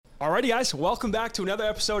Alrighty, guys, welcome back to another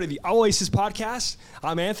episode of the Oasis Podcast.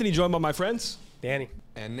 I'm Anthony, joined by my friends. Danny.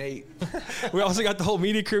 And Nate. We also got the whole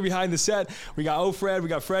media crew behind the set. We got Ofred, we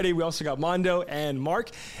got Freddie, we also got Mondo and Mark.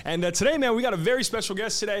 And today, man, we got a very special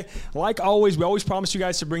guest today. Like always, we always promise you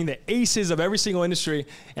guys to bring the aces of every single industry.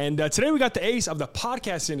 And today we got the ace of the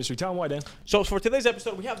podcast industry. Tell them why, Dan. So for today's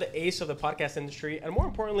episode, we have the ace of the podcast industry. And more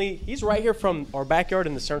importantly, he's right here from our backyard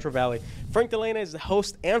in the Central Valley. Frank Dalena is the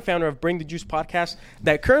host and founder of Bring the Juice podcast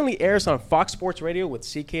that currently airs on Fox Sports Radio with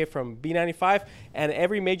CK from B95 and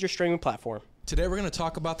every major streaming platform. Today we're going to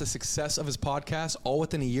talk about the success of his podcast all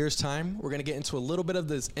within a year's time. We're going to get into a little bit of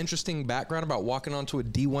this interesting background about walking onto a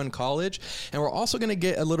D1 college. And we're also going to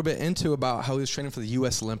get a little bit into about how he was training for the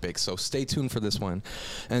U.S. Olympics. So stay tuned for this one.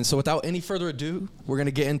 And so without any further ado, we're going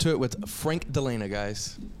to get into it with Frank Dalena,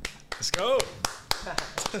 guys. Let's go.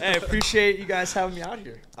 Hey, I appreciate you guys having me out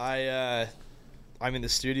here. I mean, the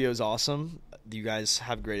studio is awesome. You guys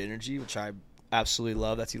have great energy, which I absolutely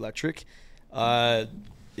love. That's electric.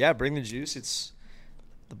 Yeah, bring the juice. It's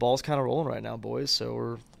the ball's kind of rolling right now, boys.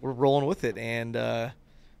 So we're rolling with it, and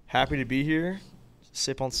happy to be here.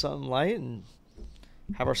 Sip on something light and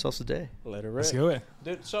have ourselves a day. Let it rip. Let's do it.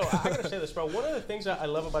 Dude, so I gotta say this, bro. One of the things that I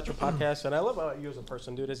love about your podcast, and I love about you as a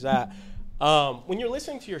person, dude, is that when you're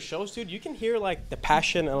listening to your shows, dude, you can hear like the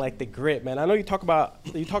passion and like the grit, man. I know you talk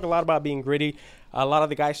a lot about being gritty. A lot of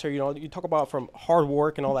the guys here, you talk about from hard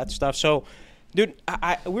work and all that stuff. So, dude,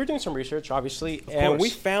 we were doing some research, obviously, and we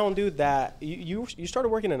found, dude, that you started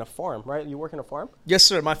working in a farm, right? You work in a farm? Yes,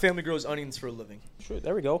 sir. My family grows onions for a living. Sure,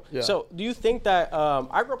 there we go. Yeah. So do you think that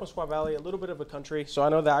I grew up in Squaw Valley, a little bit of a country, so I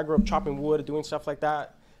know that I grew up chopping wood, doing stuff like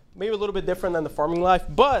that, maybe a little bit different than the farming life,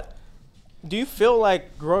 but do you feel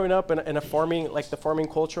like growing up in a farming, like the farming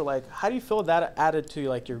culture, like how do you feel that added to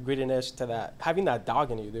like your grittiness, to that, having that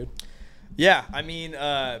dog in you, dude? Yeah, I mean,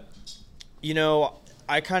 I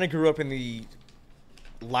kind of grew up in the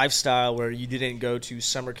lifestyle where you didn't go to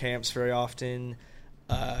summer camps very often,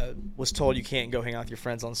 was told you can't go hang out with your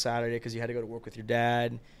friends on Saturday because you had to go to work with your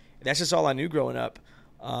dad. And that's just all I knew growing up.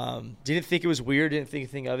 Didn't think it was weird, didn't think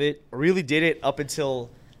anything of it. Really did it up until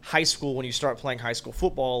high school. When you start playing high school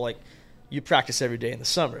football, like you practice every day in the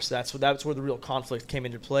summer. So that's where the real conflict came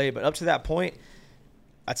into play. But up to that point,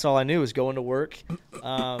 that's all I knew was going to work.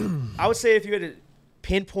 I would say if you had to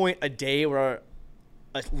pinpoint a day where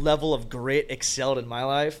a level of grit excelled in my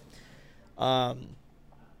life,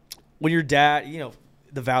 when your dad,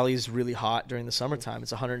 the valley is really hot during the summertime.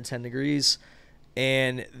 It's 110 degrees,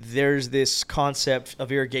 and there's this concept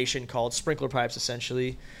of irrigation called sprinkler pipes,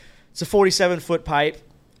 essentially. It's a 47-foot pipe.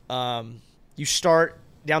 You start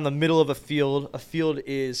down the middle of a field. A field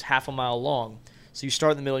is half a mile long. So you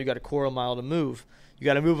start in the middle, you got a quarter mile to move. You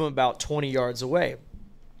got to move them about 20 yards away.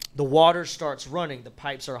 The water starts running. The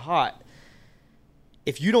pipes are hot.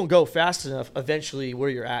 If you don't go fast enough, eventually where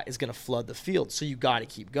you're at is going to flood the field. So you got to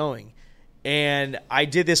keep going. And I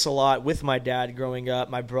did this a lot with my dad growing up,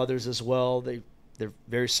 my brothers as well. They're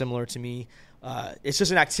very similar to me. It's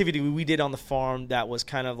just an activity we did on the farm that was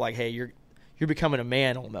kind of like, hey, you're becoming a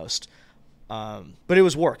man almost. But it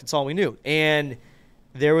was work. It's all we knew. And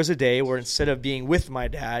there was a day where instead of being with my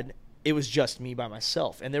dad, it was just me by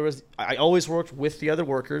myself. And I always worked with the other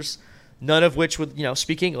workers, none of which would,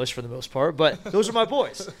 speak English for the most part, but those are my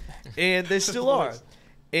boys, and they still are.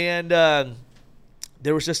 And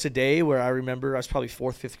there was just a day where I remember I was probably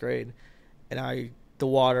 4th, 5th grade, and I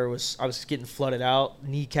was getting flooded out,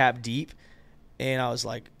 kneecap deep, and I was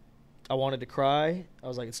like, I wanted to cry. I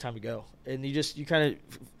was like, it's time to go. And you kind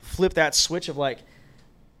of flip that switch of like,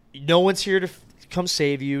 no one's here to come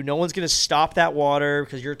save you. No one's going to stop that water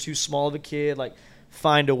because you're too small of a kid. Like,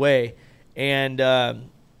 find a way. And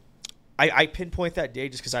I pinpoint that day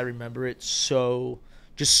just because I remember it so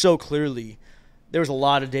clearly. There was a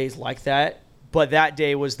lot of days like that, but that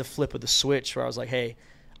day was the flip of the switch where I was like, hey,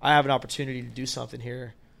 I have an opportunity to do something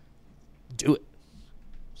here. Do it.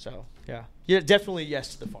 So, yeah, definitely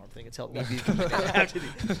yes to the farm thing. It's helped me be.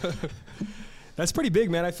 That's pretty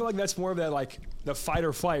big, man. I feel like that's more of that, like, the fight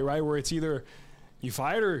or flight, right, where it's either you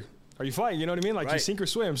fight or you fight, you know what I mean? Like, right. You sink or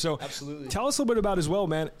swim. So absolutely. Tell us a little bit about as well,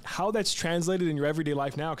 man, how that's translated in your everyday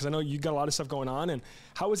life now, because I know you got a lot of stuff going on, and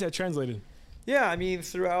how was that translated? Yeah, I mean,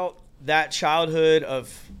 throughout that childhood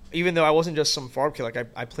of, even though I wasn't just some farm kid, like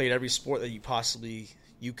I played every sport that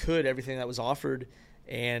you could, everything that was offered.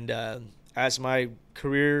 And as my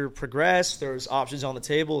career progressed, there was options on the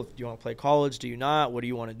table. Do you want to play college? Do you not? What do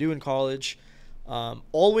you want to do in college?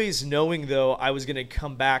 Always knowing, though, I was going to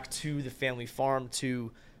come back to the family farm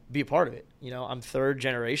to be a part of it. I'm 3rd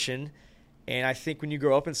generation, and I think when you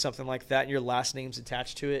grow up in something like that and your last name's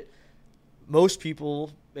attached to it, most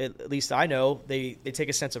people, at least I know, they take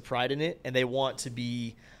a sense of pride in it, and they want to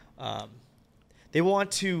be they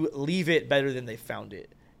want to leave it better than they found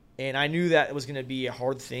it. And I knew that was going to be a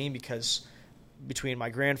hard thing because between my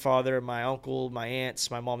grandfather, my uncle, my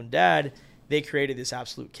aunts, my mom and dad, they created this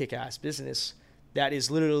absolute kick-ass business that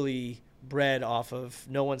is literally bred off of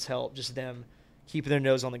no one's help, just them keeping their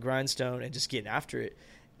nose on the grindstone and just getting after it.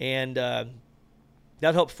 And that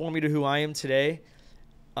helped form me to who I am today.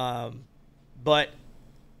 But,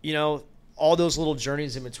 you know, all those little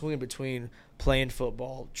journeys in between playing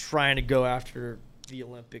football, trying to go after the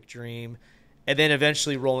Olympic dream, and then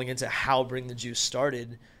eventually rolling into how Bring the Juice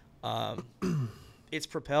started, it's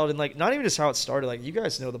propelled. And, like, not even just how it started. Like, you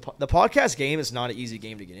guys know the podcast game is not an easy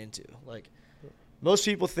game to get into. Like, most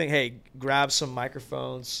people think, hey, grab some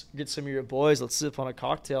microphones, get some of your boys, let's sip on a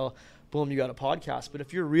cocktail, boom, you got a podcast. But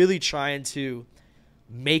if you're really trying to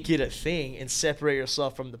make it a thing and separate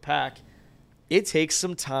yourself from the pack, it takes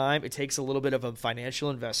some time. It takes a little bit of a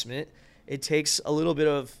financial investment. It takes a little bit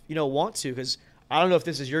of, want to, because I don't know if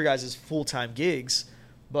this is your guys' full-time gigs,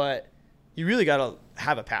 but you really got to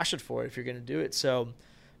have a passion for it if you're going to do it. So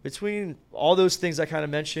between all those things I kind of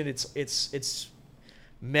mentioned, it's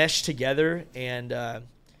meshed together and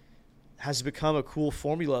has become a cool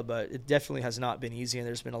formula, but it definitely has not been easy, and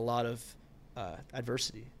there's been a lot of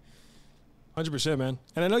adversity. 100%, man.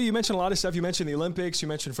 And I know you mentioned a lot of stuff. You mentioned the Olympics. You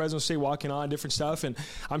mentioned Fresno State walking on, different stuff. And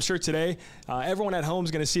I'm sure today everyone at home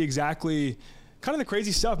is going to see exactly kind of the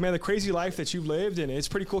crazy stuff, man, the crazy life that you've lived. And it's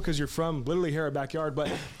pretty cool because you're from literally here at Backyard.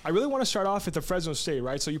 But I really want to start off at the Fresno State,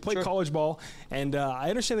 right? So you played college ball, and I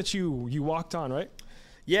understand that you walked on, right?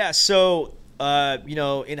 Yeah, so,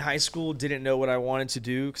 in high school, didn't know what I wanted to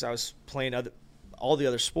do because I was playing all the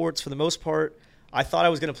other sports for the most part. I thought I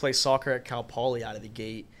was going to play soccer at Cal Poly out of the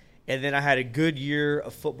gate. And then I had a good year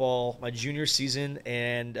of football my junior season,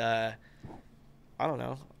 and I don't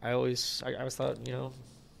know. I always thought,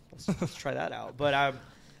 let's try that out. But I'm,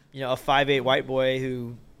 a 5'8" white boy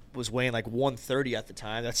who was weighing like 130 at the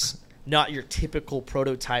time. That's not your typical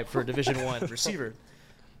prototype for a Division I receiver.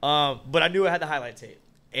 But I knew I had the highlight tape,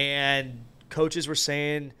 and coaches were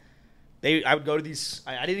saying I would go to these.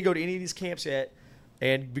 I didn't go to any of these camps yet,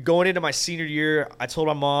 and going into my senior year, I told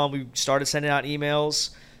my mom we started sending out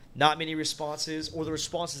emails. Not many responses, or the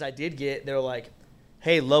responses I did get, they're like,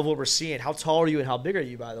 hey, love what we're seeing. How tall are you and how big are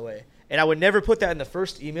you, by the way? And I would never put that in the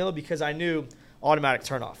first email because I knew automatic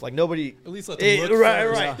turnoff. Like nobody. At least let them look.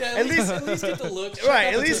 Right. Yeah, at least get the look.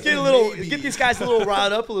 Right. At least get these guys a little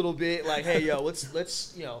riled up a little bit. Like, hey, yo, let's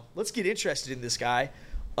get interested in this guy.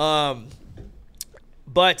 But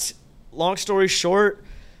long story short,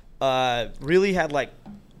 really had like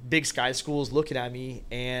Big Sky schools looking at me,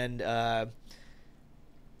 and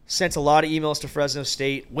sent a lot of emails to Fresno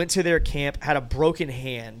State, went to their camp, had a broken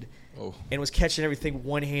hand, and was catching everything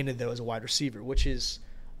one-handed, though, as a wide receiver, which is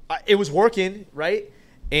it was working, right?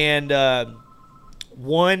 And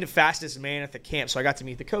one fastest man at the camp, so I got to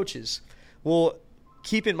meet the coaches. Well,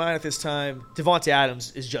 keep in mind at this time, Devontae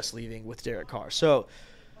Adams is just leaving with Derek Carr. So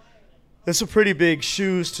there's some pretty big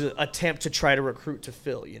shoes to attempt to try to recruit to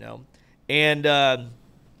fill, And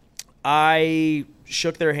I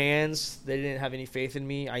shook their hands. They didn't have any faith in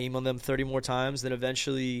me. I emailed them 30 more times. Then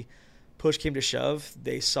eventually, push came to shove.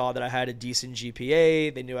 They saw that I had a decent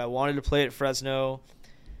GPA. They knew I wanted to play at Fresno.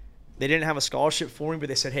 They didn't have a scholarship for me, but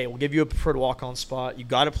they said, hey, we'll give you a preferred walk-on spot. You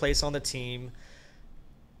got a place on the team.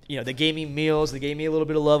 They gave me meals. They gave me a little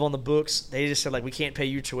bit of love on the books. They just said, like, we can't pay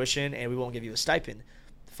you tuition, and we won't give you a stipend.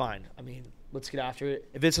 Fine. I mean, let's get after it.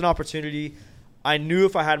 If it's an opportunity, I knew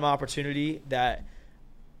if I had my opportunity that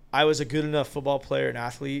I was a good enough football player and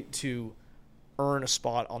athlete to earn a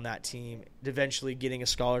spot on that team, eventually getting a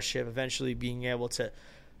scholarship, eventually being able to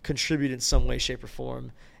contribute in some way, shape, or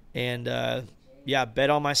form. And, bet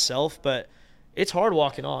on myself. But it's hard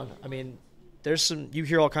walking on. I mean, you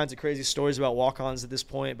hear all kinds of crazy stories about walk-ons at this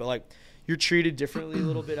point, but, like, you're treated differently a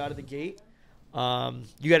little bit out of the gate.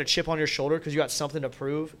 You got a chip on your shoulder because you got something to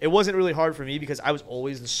prove. It wasn't really hard for me because I was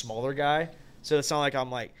always the smaller guy. So it's not like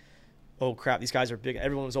I'm like, oh crap, these guys are big.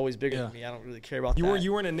 Everyone was always bigger than me. I don't really care about that.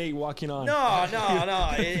 You weren't a Nate walking on. No.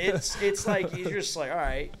 It's like you're just like, all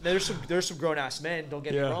right. There's some grown ass men. Don't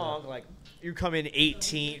get me wrong. Like you come in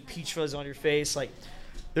 18, peach fuzz on your face. Like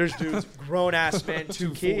there's dudes, grown ass men,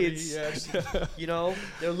 2 kids.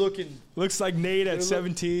 They're looking. Looks like Nate at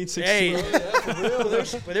 17, 16. Hey, for real.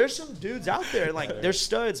 There's some dudes out there. Like they're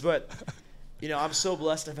studs, but I'm so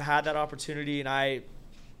blessed to have had that opportunity, and I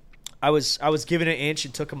was given an inch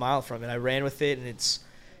and took a mile from it. I ran with it, and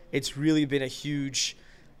it's really been a huge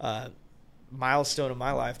milestone in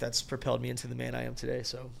my life that's propelled me into the man I am today.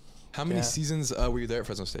 So, how many seasons were you there at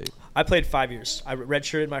Fresno State? I played 5 years. I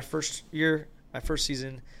redshirted my first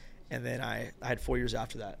season, and then I had 4 years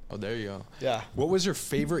after that. Oh, there you go. Yeah. What was your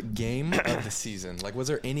favorite game of the season? Like, was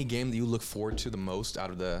there any game that you look forward to the most out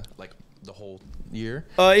of the whole year?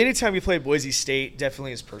 Anytime we played Boise State,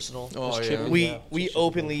 definitely is personal. Oh, yeah. We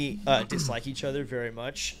openly dislike each other very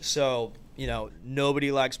much. So,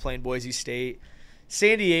 nobody likes playing Boise State.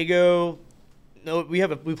 San Diego, no,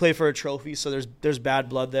 we play for a trophy, so there's bad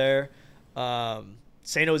blood there.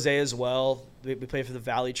 San Jose as well. We play for the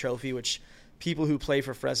Valley Trophy, which people who play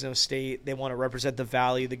for Fresno State, they want to represent the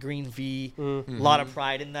Valley, the green V. Mm-hmm. A lot of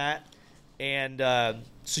pride in that. And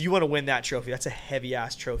so you want to win that trophy. That's a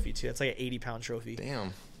heavy-ass trophy, too. That's like an 80-pound trophy.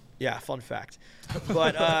 Damn. Yeah, fun fact.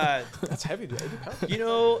 But, That's heavy, dude. 80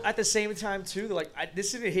 pounds. at the same time, too,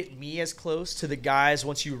 this didn't hit me as close to the guys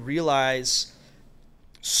once you realize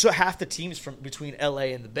half the teams from between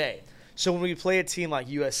L.A. and the Bay. So when we play a team like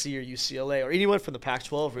USC or UCLA or anyone from the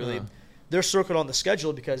Pac-12, really, they're circled on the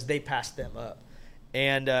schedule because they passed them up.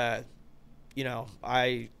 And, I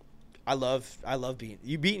love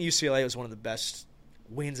beating UCLA was one of the best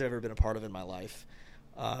wins I've ever been a part of in my life.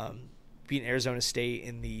 Beating Arizona State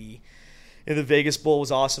in the Vegas Bowl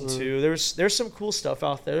was awesome too. There's some cool stuff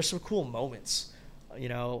out there. There's some cool moments.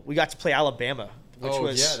 We got to play Alabama, which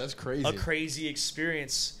was that's crazy. a crazy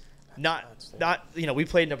experience. We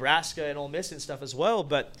played Nebraska and Ole Miss and stuff as well,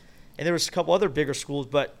 and there was a couple other bigger schools,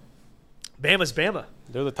 but Bama's Bama.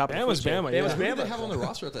 They're the top. Bama's Bama. Yeah. Bama's Who did they Bama. have on the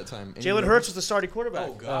roster at that time? Jalen Hurts was the starting quarterback.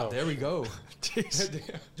 Oh, God. There we go.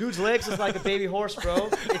 Dude's legs is like a baby horse, bro.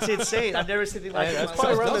 It's insane. I've never seen anything like it. That's in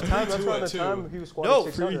my probably life. around the time. That's That's around the too. time he was squatting No,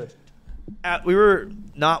 600. We were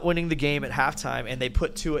not winning the game at halftime, and they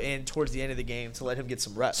put Tua in towards the end of the game to let him get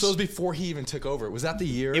some reps. So it was before he even took over. Was that the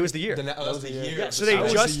year? It was the year. That was the year. Yeah, so they The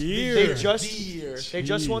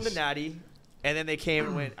just won the Natty, and then they came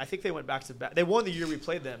and went. I think they went back to back. They won the year we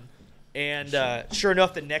played them, and sure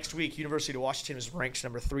enough, the next week, University of Washington was ranked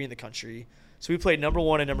number 3 in the country. So we played number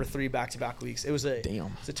 1 and number 3 back-to-back weeks. It was a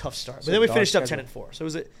tough start, but then we finished up 10-4. So it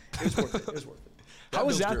was worth it. It was worth it. How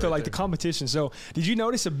was that, though, right like the competition? So did you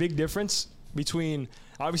notice a big difference between,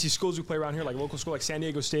 obviously, schools we play around here, like local school like San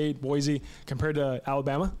Diego State, Boise, compared to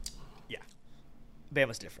Alabama? Yeah.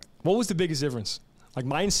 Bama's different. What was the biggest difference? Like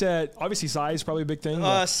mindset, obviously size is probably a big thing.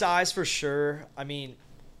 Size for sure. I mean,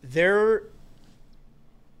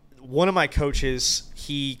 one of my coaches,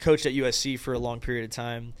 he coached at USC for a long period of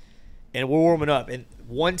time, and we're warming up, and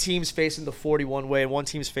one team's facing the 40 one way and one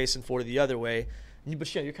team's facing 40 the other way.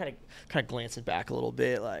 But you're kind of glancing back a little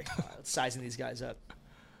bit, like sizing these guys up.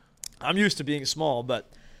 I'm used to being small, but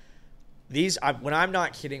when I'm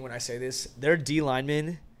not kidding when I say this, their D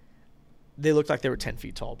linemen, they looked like they were 10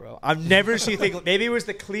 feet tall, bro. I've never seen anything. Maybe it was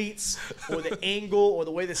the cleats or the angle or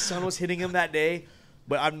the way the sun was hitting them that day,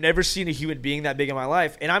 but I've never seen a human being that big in my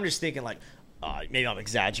life. And I'm just thinking, like, maybe I'm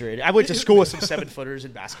exaggerating. I went to school with some 7-footers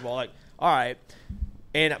in basketball. Like, all right.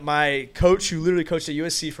 And my coach, who literally coached at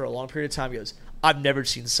USC for a long period of time, goes, I've never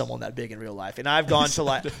seen someone that big in real life. And I've gone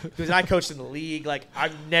to because I coached in the league, like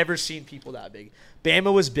I've never seen people that big.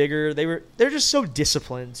 Bama was bigger. They're just so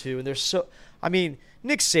disciplined too. And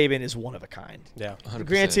Nick Saban is one of a kind. Yeah. 100%.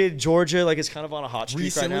 Granted, Georgia is kind of on a hot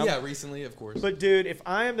streak right now. Yeah, recently, of course. But dude, if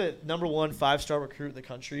I am the number 1 5-star recruit in the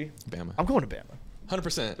country, Bama. I'm going to Bama.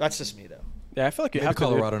 100%. That's just me though. Yeah, I feel like you Maybe have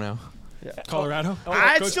Colorado now. Yeah. Colorado?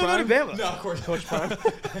 I'd still go to Bama. No, of course. Coach Prime.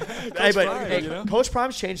 Coach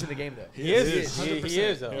Prime's changing the game though. He is. He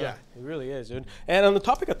is, though. Yeah. He really is, dude. And on the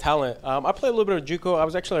topic of talent, I played a little bit of JUCO. I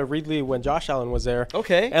was actually at Reedley when Josh Allen was there.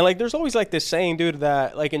 Okay. And, there's always, this saying, dude,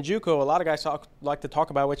 that, in JUCO, a lot of guys like to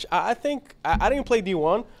talk about, which I think – I didn't play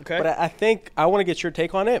D1, okay, but I think I want to get your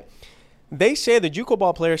take on it. They say, the JUCO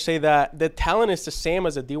ball players say that the talent is the same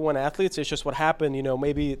as the D1 athletes. It's just what happened,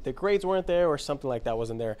 maybe the grades weren't there or something like that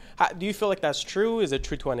wasn't there. Do you feel like that's true? Is it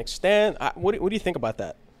true to an extent? What do you think about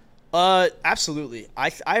that? Absolutely. I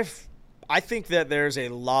think that there's a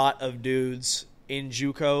lot of dudes in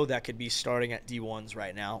JUCO that could be starting at D1s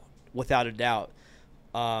right now, without a doubt.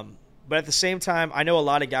 But at the same time, I know a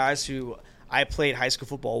lot of guys who I played high school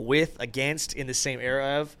football with, against, in the same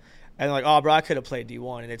era of, and they're like, oh, bro, I could have played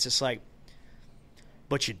D1. And it's just like,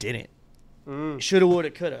 but you didn't. Shoulda,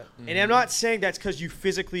 woulda, coulda. And I'm not saying that's because you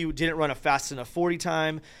physically didn't run a fast enough 40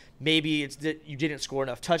 time. Maybe it's that you didn't score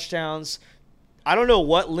enough touchdowns. I don't know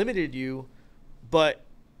what limited you, but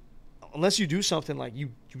unless you do something, you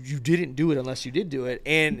didn't do it unless you did do it.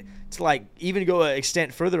 And to even go an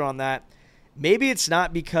extent further on that, maybe it's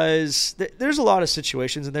not because there's a lot of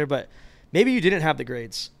situations in there, but maybe you didn't have the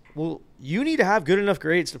grades. Well, you need to have good enough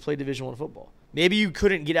grades to play Division I football. Maybe you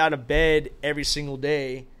couldn't get out of bed every single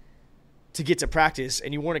day to get to practice,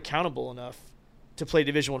 and you weren't accountable enough to play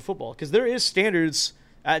Division I football, because there is standards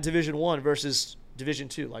at Division I versus Division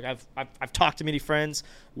II. Like I've talked to many friends.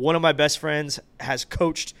 One of my best friends has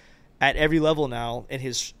coached at every level now in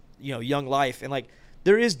his young life, and like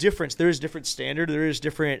there is difference. There is different standard. There is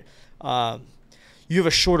different. You have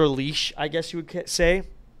a shorter leash, I guess you would say.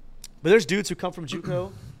 But there's dudes who come from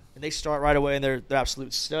JUCO and they start right away and they're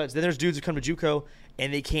absolute studs. Then there's dudes who come to JUCO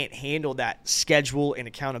and they can't handle that schedule and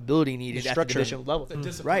accountability needed at the division level. The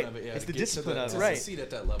discipline right. of it, yeah. It's the Get discipline to of it, to right. succeed at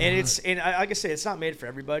that level. And like I say, it's not made for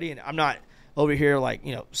everybody. And I'm not over here like,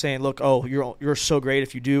 saying, look, oh, you're so great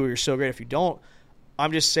if you do or you're so great if you don't.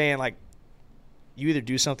 I'm just saying, like, you either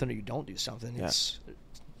do something or you don't do something. Yeah.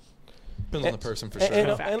 Depends on the person for sure. And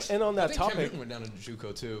on I that think topic, Cam Newton went down to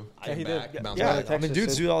JUCO too. Yeah, Came he back, did. bounced Yeah, back. I mean,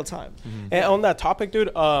 dudes do it all the time. and on that topic,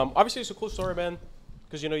 dude, obviously it's a cool story, man,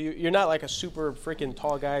 because you're not like a super freaking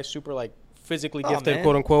tall guy, super like physically gifted, man.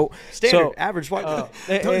 quote unquote. Standard, average white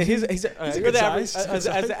boy. He's you're the average, size.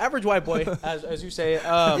 as the average white boy, as you say.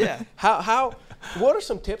 Yeah. What are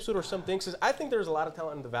some tips or some things? Because I think there's a lot of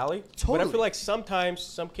talent in the Valley, but I Totally. feel like sometimes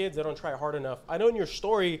some kids they don't try hard enough. I know in your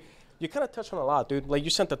story. You kind of touched on a lot, dude. Like, you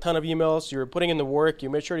sent a ton of emails. You were putting in the work. You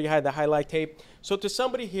made sure you had the highlight tape. So to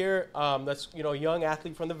somebody here that's, a young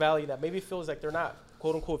athlete from the Valley that maybe feels like they're not,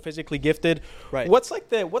 quote, unquote, physically gifted, Right. what's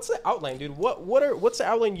the outline, dude? What's the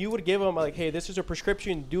outline you would give them? Like, hey, this is a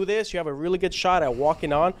prescription. Do this. You have a really good shot at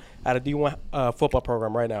walking on at a D1 football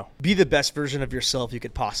program right now. Be the best version of yourself you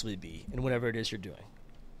could possibly be in whatever it is you're doing.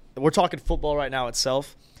 And we're talking football right now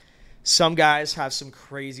itself. Some guys have some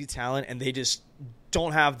crazy talent, and they just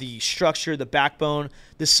don't have the structure, the backbone,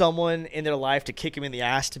 there's someone in their life to kick them in the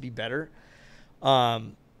ass to be better.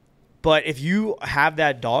 But if you have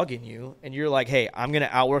that dog in you and you're like, hey, I'm going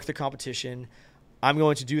to outwork the competition, I'm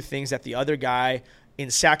going to do things that the other guy in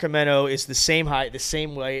Sacramento is the same height, the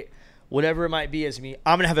same weight, whatever it might be as me,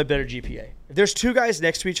 I'm going to have a better GPA. If there's two guys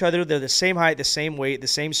next to each other, they're the same height, the same weight, the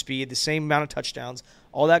same speed, the same amount of touchdowns,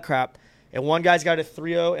 all that crap, and one guy's got a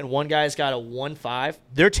 3.0 and one guy's got a 1.5,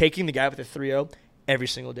 they're taking the guy with a 3.0 every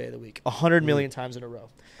single day of the week, 100 million times in a row,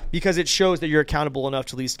 because it shows that you're accountable enough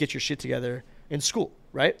to at least get your shit together in school,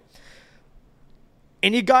 right?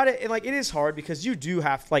 And you got it, and like it is hard because you do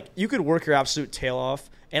have you could work your absolute tail off.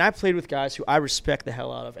 And I played with guys who I respect the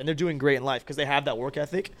hell out of, and they're doing great in life because they have that work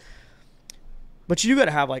ethic. But you got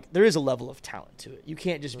to have there is a level of talent to it. You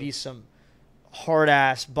can't just be some hard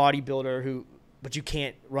ass bodybuilder but you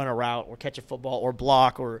can't run a route or catch a football or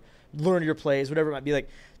block or learn your plays, whatever it might be. Like,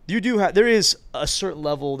 there is a certain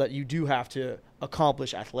level that you do have to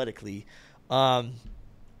accomplish athletically. But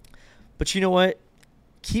you know what?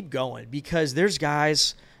 Keep going, because there's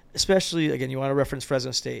guys, especially, again, you want to reference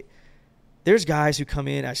Fresno State. There's guys who come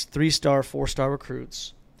in as 3-star, 4-star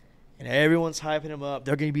recruits, and everyone's hyping them up.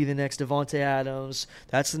 They're going to be the next Devontae Adams.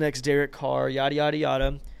 That's the next Derek Carr, yada, yada,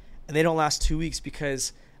 yada. And they don't last 2 weeks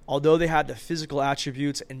because although they had the physical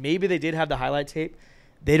attributes and maybe they did have the highlight tape,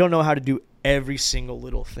 they don't know how to do every single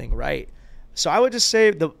little thing right. So I would just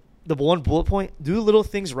say the one bullet point, do the little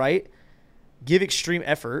things right, give extreme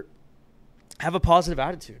effort, have a positive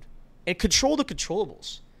attitude, and control the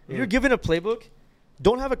controllables. If you're given a playbook,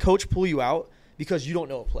 don't have a coach pull you out because you don't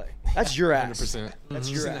know a play. That's your ass. 100%. That's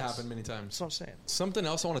I've your seen it ass. happen many times. That's what I'm saying. Something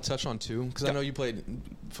else I want to touch on too, because I know you played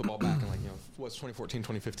football back in 2014,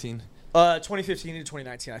 2015. 2015 to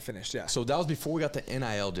 2019, I finished. Yeah. So that was before we got the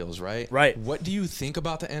NIL deals, right? Right. What do you think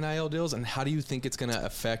about the NIL deals, and how do you think it's going to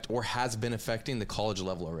affect or has been affecting the college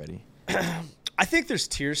level already? I think there's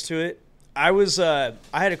tiers to it. I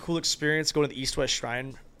had a cool experience going to the East-West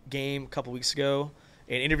Shrine game a couple weeks ago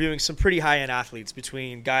and interviewing some pretty high-end athletes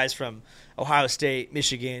between guys from Ohio State,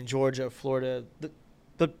 Michigan, Georgia, Florida,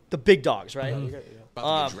 the big dogs, right?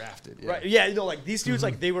 About to get drafted. Yeah. Right. Yeah, these dudes,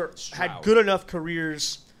 they had good enough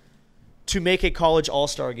careers to make a college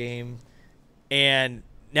all-star game, and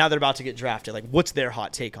now they're about to get drafted. Like, what's their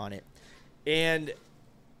hot take on it? And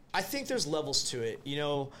I think there's levels to it.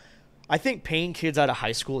 I think paying kids out of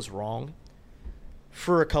high school is wrong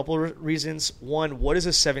for a couple of reasons. One, what is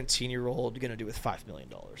a 17-year-old going to do with $5 million?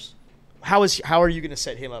 How are you going to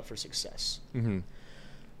set him up for success? Mm-hmm.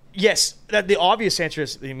 Yes, the obvious answer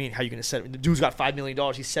is, how are you going to set him? The dude's got $5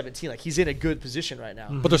 million. He's 17. He's in a good position right now.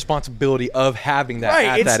 But the responsibility of having that Right,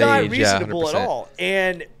 at it's that not age, reasonable 100%. at all.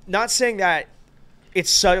 And not saying that it's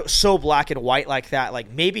so black and white like that. Like,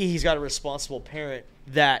 maybe he's got a responsible parent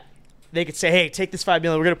that they could say, hey, take this $5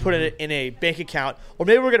 million, we're going to put it in a bank account, or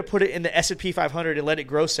maybe we're going to put it in the S&P 500 and let it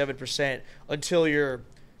grow 7% until you're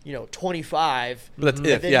 25. But that's And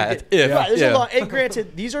if, then yeah, you it's if. Right, there's yeah. a lot. And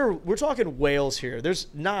granted, we're talking whales here. There's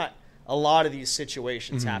not a lot of these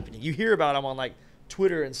situations happening. You hear about them on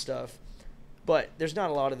Twitter and stuff, but there's not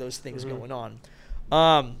a lot of those things going on.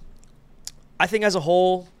 I think as a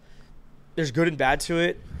whole, there's good and bad to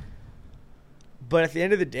it. But at the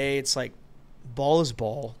end of the day, it's like ball is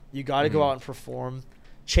ball. You got to go out and perform.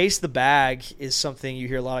 Chase the bag is something you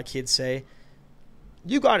hear a lot of kids say.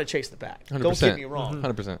 You got to chase the bag. 100%. Don't get me wrong.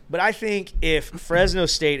 100%. But I think if Fresno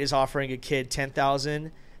State is offering a kid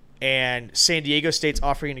 $10,000 and San Diego State's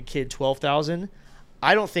offering a kid $12,000,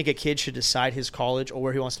 I don't think a kid should decide his college or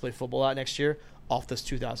where he wants to play football at next year off this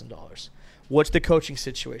 $2,000. What's the coaching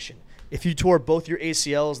situation? If you tore both your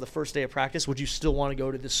ACLs the first day of practice, would you still want to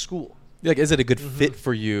go to this school? Like, is it a good fit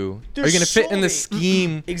for you? There's Are you going to fit so in the many-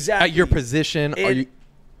 scheme Exactly. at your position? Are you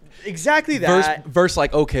Exactly that. verse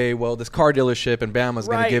like, okay, well, this car dealership in Bama's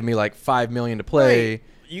going Right. to give me like $5 million to play. Right.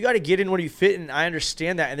 You got to get in where you fit, and I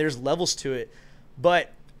understand that, and there's levels to it.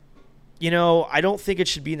 But, I don't think it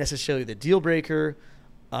should be necessarily the deal breaker.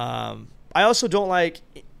 I also don't like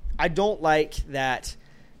that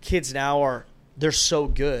kids now they're so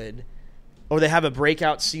good, or they have a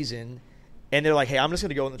breakout season, and they're like, hey, I'm just going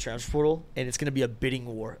to go in the transfer portal, and it's going to be a bidding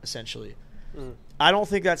war, essentially. I don't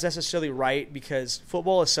think that's necessarily right, because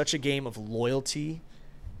football is such a game of loyalty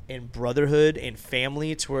and brotherhood and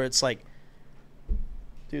family, to where it's like,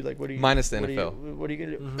 dude, like, what are you Minus the what are you- NFL. What are you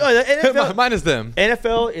gonna do? No, the NFL, Minus them.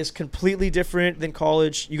 NFL is completely different than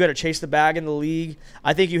college. You got to chase the bag in the league.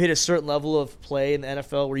 I think you hit a certain level of play in the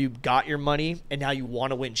NFL where you got your money and now you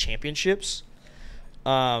want to win championships.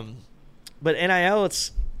 But NIL,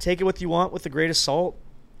 it's take it what you want with a grain of salt.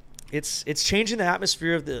 It's changing the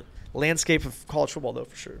atmosphere of the landscape of college football, though,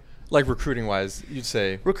 for sure. Like recruiting wise, you'd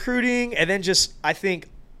say. Recruiting, and then just, I think,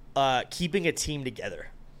 keeping a team together.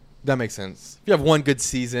 That makes sense. If you have one good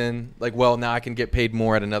season, like, well, now I can get paid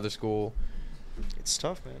more at another school. It's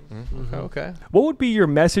tough, man. Okay. What would be your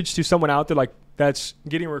message to someone out there like that's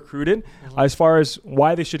getting recruited as far as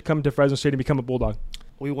why they should come to Fresno State and become a Bulldog?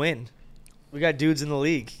 We win. We got dudes in the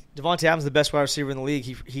league. Devontae Adams is the best wide receiver in the league.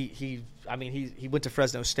 He went to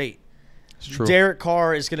Fresno State. It's true. Derek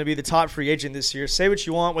Carr is going to be the top free agent this year. Say what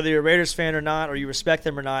you want, whether you're a Raiders fan or not, or you respect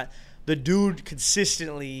them or not. The dude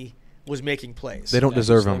consistently was making plays. They don't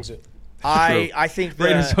deserve him. I think that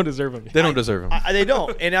Raiders don't deserve him. They don't deserve him. they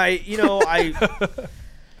don't. And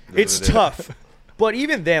it's tough. But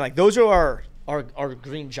even then, like, those are our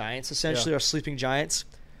green giants, essentially, our sleeping giants.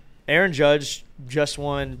 Aaron Judge just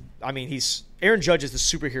won. I mean, Aaron Judge is the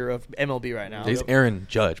superhero of MLB right now. He's Aaron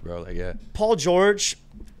Judge, bro. Like, yeah. Paul George,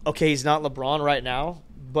 okay, he's not LeBron right now,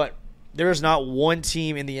 but there is not one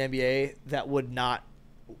team in the NBA that would not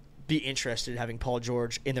be interested in having Paul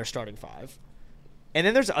George in their starting five. And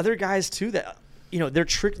then there's other guys too that,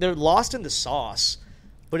 they're lost in the sauce.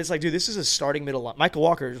 But it's like, dude, this is a starting middle line. Michael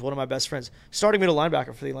Walker is one of my best friends. Starting middle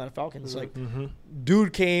linebacker for the Atlanta Falcons.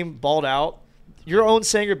 Dude came, balled out. Your own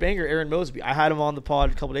Sanger Banger, Aaron Mosby. I had him on the pod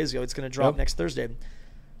a couple days ago. It's going to drop next Thursday.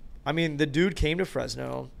 I mean, the dude came to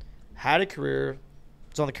Fresno, had a career.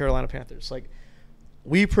 It's on the Carolina Panthers. Like,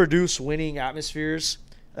 we produce winning atmospheres.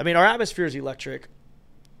 I mean, our atmosphere is electric.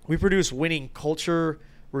 We produce winning culture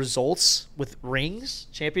results with rings,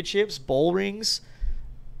 championships, bowl rings,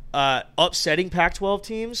 upsetting Pac-12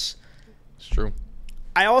 teams. It's true.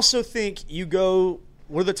 I also think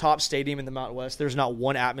we're the top stadium in the Mountain West. There's not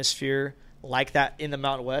one atmosphere like that in the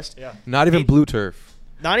Mountain West. Yeah. Not even blue turf.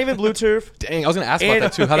 Not even blue turf. Dang, I was going to ask about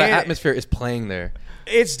that too, how that atmosphere is playing there.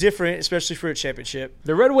 It's different, especially for a championship.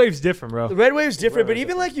 The Red Wave's different, bro. The Red Wave's different, but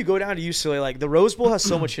even like you go down to UCLA, like the Rose Bowl has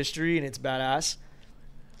so much history and it's badass.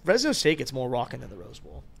 Fresno State gets more rocking than the Rose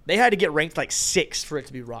Bowl. They had to get ranked like 6th for it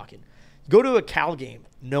to be rocking. Go to a Cal game,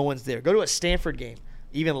 no one's there. Go to a Stanford game,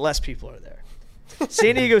 even less people are there.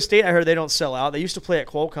 San Diego State, I heard they don't sell out. They used to play at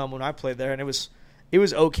Qualcomm when I played there, and it was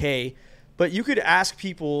okay. But you could ask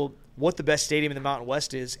people what the best stadium in the Mountain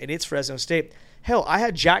West is, and it's Fresno State. Hell, I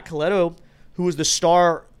had Jack Coletto, who was the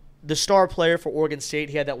star player for Oregon State.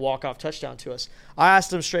 He had that walk-off touchdown to us. I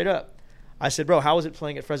asked him straight up. I said, bro, how was it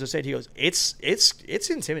playing at Fresno State? He goes, it's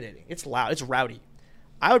intimidating. It's loud. It's rowdy.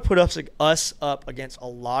 I would put us up against a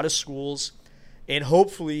lot of schools, and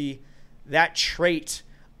hopefully that trait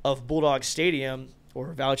of Bulldog Stadium,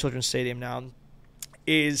 or Valley Children's Stadium now,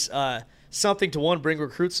 is something to, one, bring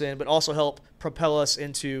recruits in, but also help propel us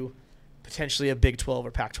into potentially a Big 12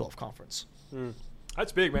 or Pac-12 conference.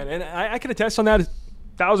 That's big, man. And I can attest on that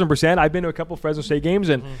 1,000%. I've been to a couple Fresno State games,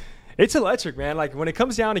 and it's electric, man. Like, when it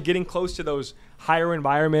comes down to getting close to those higher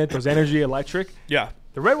environment, those energy electric, Yeah.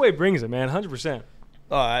 the Red Wave brings it, man, 100%.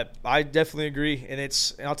 I definitely agree. And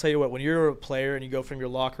I'll tell you what, when you're a player and you go from your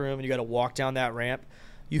locker room and you got to walk down that ramp,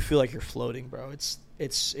 you feel like you're floating, bro.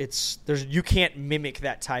 You can't mimic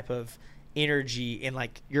that type of energy in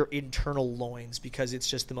like your internal loins, because it's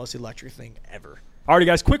just the most electric thing ever. Alrighty,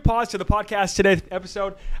 guys, quick pause to the podcast today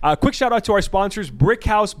episode. Quick shout out to our sponsors, Brick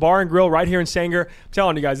House Bar and Grill right here in Sanger. I'm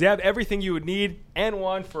telling you guys, they have everything you would need and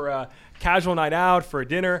want for a casual night out, for a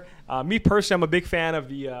dinner. Me personally, I'm a big fan of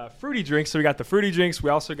the fruity drinks. So we got the fruity drinks.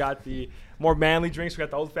 We also got the more manly drinks. We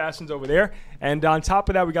got the old fashions over there. And on top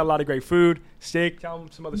of that, we got a lot of great food, steak. Tell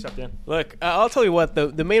them some other stuff, Dan. Look, I'll tell you what,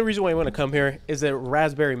 the main reason why you want to come here is the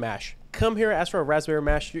raspberry mash. Come here, ask for a raspberry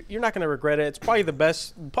mash. You're not going to regret it. It's probably the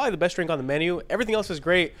best drink on the menu. Everything else is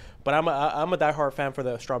great, but I'm a diehard fan for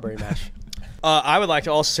the strawberry mash. I would like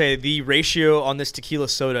to also say the ratio on this tequila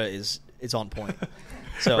soda is on point.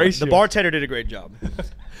 So Ratio. the bartender did a great job.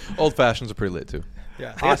 Old fashions are pretty lit too.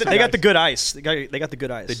 Yeah, they got the good ice. They got the good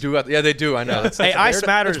ice. They do. Yeah, they do. I know. It's Hey, ice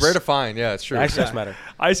matters. It's rare to find. Yeah, it's true. Ice does matter.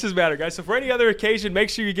 Ices matter, guys. So for any other occasion, make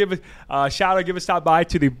sure you give a shout out, give a stop by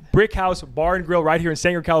to the Brick House Bar and Grill right here in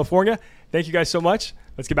Sanger, California. Thank you guys so much.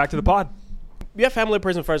 Let's get back to the pod. You have family that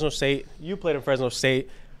plays in Fresno State. You played in Fresno State.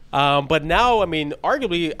 But now, I mean,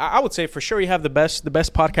 arguably, I would say for sure you have the best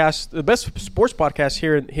podcast, the best sports podcast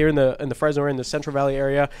here in the Fresno, in the Central Valley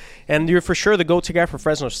area, and you're for sure the go-to guy for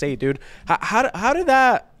Fresno State, dude. How did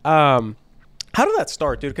that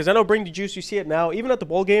start, dude? Because I know Bring the Juice, you see it now, even at the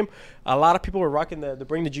bowl game, a lot of people were rocking the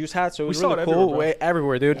Bring the Juice hat, so it was really cool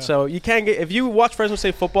everywhere, dude. Yeah. So you can't get, if you watch Fresno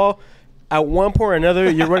State football, at one point or another,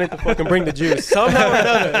 you're running to fucking Bring the Juice. Somehow or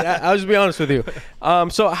another. I'll just be honest with you.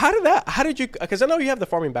 So how did you, because I know you have the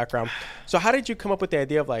farming background. So how did you come up with the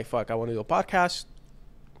idea of like, fuck, I want to do a podcast.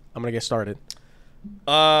 I'm going to get started.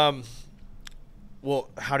 Well,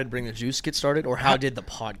 how did Bring the Juice get started, or how did the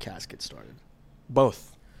podcast get started?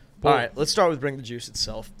 Both. All right, let's start with Bring the Juice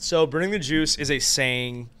itself. So Bring the Juice is a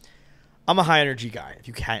saying. I'm a high energy guy, if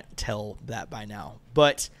you can't tell that by now.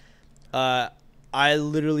 But I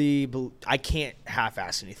can't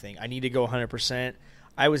half-ass anything. I need to go 100%.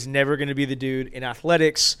 I was never going to be the dude in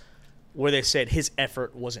athletics where they said his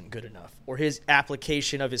effort wasn't good enough or his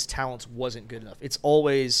application of his talents wasn't good enough. It's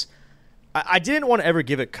always – I didn't want to ever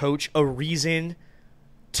give a coach a reason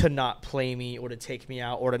to not play me or to take me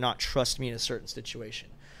out or to not trust me in a certain situation.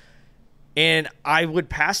 And I would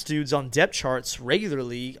pass dudes on depth charts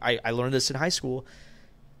regularly. I learned this in high school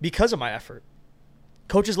because of my effort.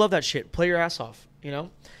 Coaches love that shit. Play your ass off, you know?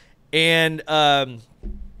 And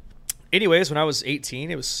anyways, when I was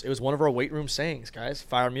 18, it was one of our weight room sayings, guys.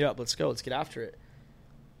 Fire me up. Let's go. Let's get after it.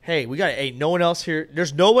 Hey, no one else here.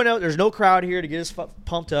 There's no one else. There's no crowd here to get us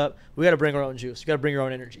pumped up. We got to bring our own juice. We got to bring our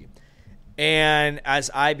own energy. And as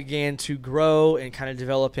I began to grow and kind of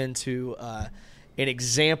develop into an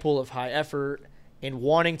example of high effort and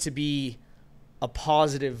wanting to be a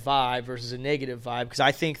positive vibe versus a negative vibe, because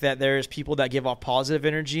I think that there's people that give off positive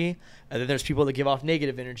energy and then there's people that give off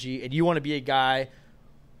negative energy, and you want to be a guy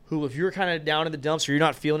who, if you're kind of down in the dumps or you're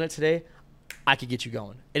not feeling it today, I could get you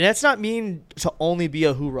going. And that's not mean to only be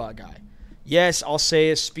a hoorah guy. Yes, I'll say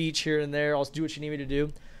a speech here and there, I'll do what you need me to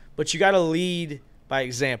do, but you got to lead by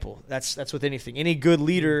example. That's with anything. Any good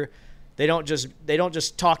leader, they don't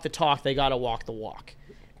just talk the talk, they got to walk the walk.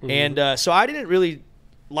 Mm-hmm. And so I didn't really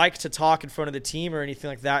like to talk in front of the team or anything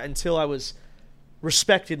like that until I was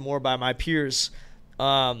respected more by my peers. But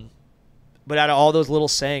out of all those little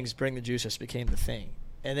sayings, Bring the Juice just became the thing.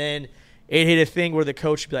 And then it hit a thing where the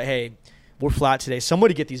coach would be like, hey, we're flat today.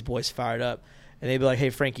 Somebody get these boys fired up. And they'd be like, hey,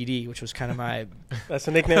 Frankie D, which was kind of my – That's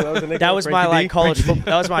a nickname. That was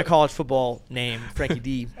my college football name, Frankie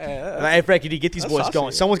D. Hey, Frankie D, get these boys awesome,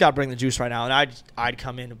 going. yeah. Someone's got to bring the juice right now. And I'd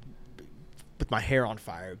come in with my hair on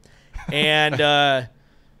fire. And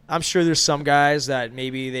I'm sure there's some guys that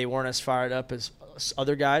maybe they weren't as fired up as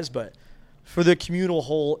other guys, but for the communal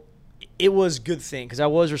whole, it was a good thing because I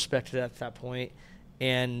was respected at that point,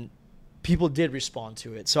 and people did respond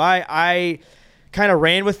to it. So I kind of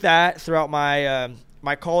ran with that throughout my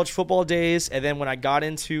my college football days, and then when I got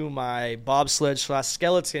into my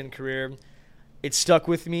bobsled/skeleton career, it stuck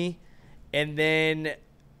with me. And then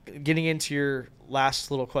getting into your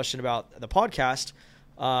last little question about the podcast,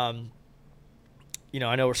 you know,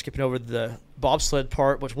 I know we're skipping over the bobsled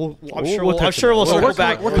part, which I'm sure we'll circle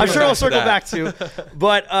back to.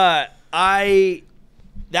 But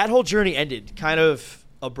that whole journey ended kind of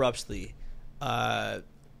abruptly. I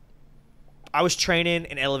was training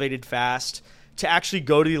and elevated fast. To actually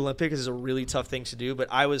go to the Olympics is a really tough thing to do, but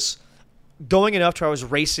I was going enough to where I was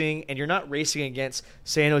racing, and you're not racing against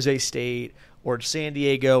San Jose State or San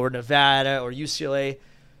Diego or Nevada or UCLA.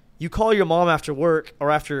 You call your mom after work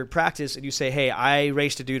or after practice and you say, hey, I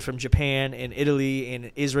raced a dude from Japan and Italy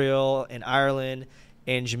and Israel and Ireland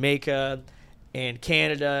and Jamaica and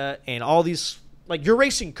Canada and all these, like, you're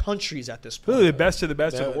racing countries at this point. Really the best of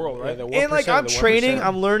the world, right? Yeah, and, like, I'm training,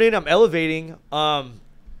 I'm learning, I'm elevating.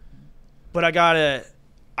 But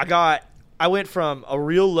I went from a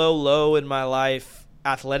real low in my life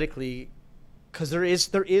athletically, because there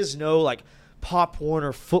is no like Pop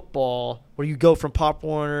Warner football where you go from Pop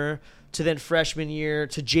Warner to then freshman year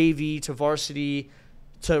to JV to varsity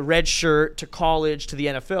to red shirt to college to the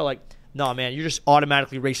NFL. Like, no, man, you're just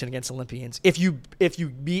automatically racing against Olympians if you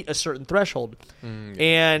meet a certain threshold.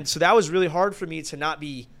 And so that was really hard for me to not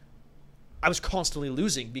be. I was constantly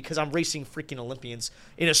losing because I'm racing freaking Olympians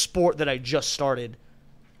in a sport that I just started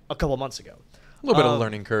a couple months ago. A little bit of a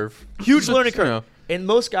learning curve. Huge learning curve. You know. And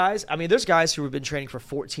most guys, I mean, there's guys who have been training for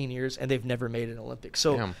 14 years and they've never made an Olympic.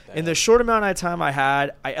 So Damn. in the short amount of time I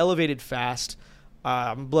had, I elevated fast.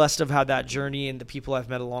 I'm blessed to have had that journey and the people I've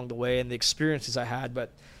met along the way and the experiences I had.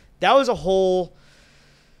 But that was a whole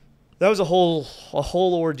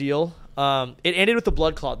ordeal. It ended with the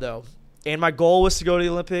blood clot though, and my goal was to go to the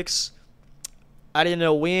Olympics. I didn't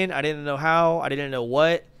know when, I didn't know how, I didn't know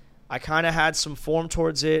what. I kind of had some form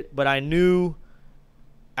towards it, but I knew.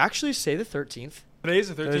 Actually, say the 13th. Today's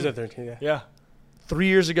the 13th. Today's the 13th. Yeah. 3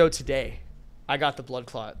 years ago today, I got the blood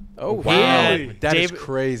clot. Oh, wow. wow. That Day- is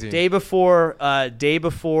crazy. Day before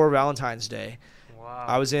Valentine's Day. Wow.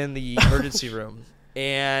 I was in the emergency room,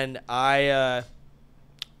 and I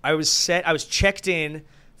was checked in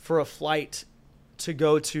for a flight to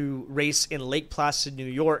go to race in Lake Placid, New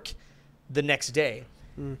York, the next day.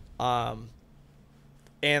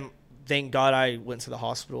 And thank God I went to the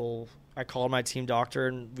hospital. I called my team doctor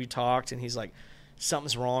and we talked, and he's like,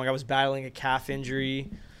 something's wrong. I was battling a calf injury,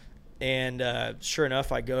 and sure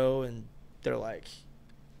enough, I go and they're like,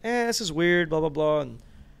 this is weird, blah, blah, blah. And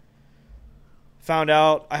found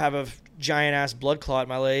out I have a giant ass blood clot in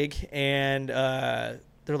my leg, and they're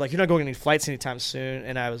like, you're not going to any flights anytime soon.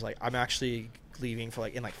 And I was like, I'm actually leaving for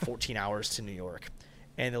in 14 hours to New York.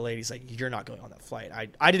 And the lady's like, you're not going on that flight.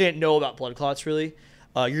 I didn't know about blood clots really.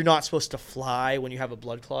 You're not supposed to fly when you have a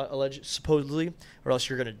blood clot, supposedly, or else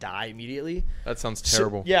you're going to die immediately. That sounds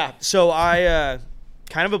terrible. So I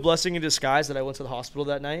kind of a blessing in disguise that I went to the hospital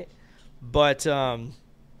that night. But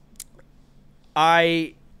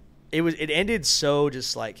it ended so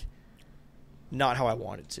just not how I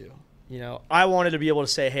wanted to. You know, I wanted to be able to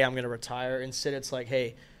say, hey, I'm going to retire. Instead, it's like,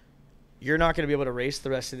 hey, you're not going to be able to race the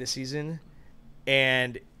rest of the season,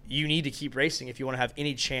 and you need to keep racing if you want to have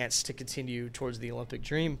any chance to continue towards the Olympic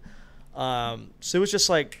dream. So it was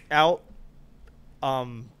just out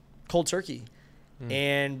cold turkey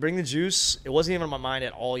and bring the juice. It wasn't even on my mind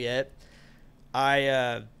at all yet.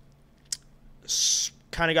 I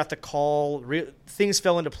kind of got the call. Things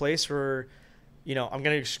fell into place where, I'm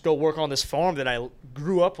going to go work on this farm that I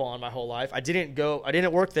grew up on my whole life. I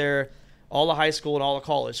didn't work there all of high school and all of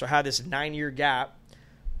college. So I had this 9-year gap.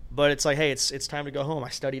 But it's like, hey, it's time to go home. I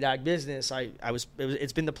studied ag business.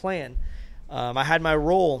 It's been the plan. I had my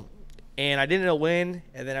role, and I didn't know when.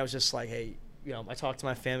 And then I was just like, hey, I talked to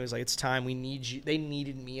my family. I was like, it's time. We need you. They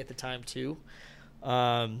needed me at the time too.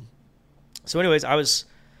 So, anyways, I was,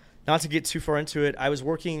 not to get too far into it, I was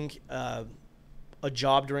working a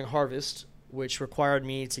job during harvest, which required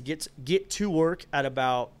me to get to work at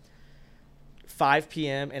about 5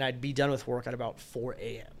 p.m. and I'd be done with work at about 4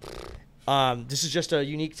 a.m. This is just a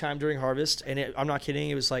unique time during harvest, and I'm not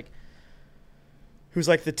kidding. It was like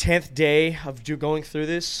the 10th day of going through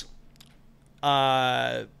this,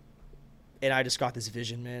 and I just got this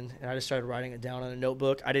vision, man, and I just started writing it down on a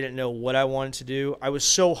notebook. I didn't know what I wanted to do. I was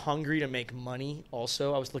so hungry to make money.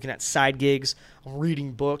 Also, I was looking at side gigs. I'm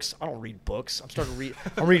reading books. I don't read books.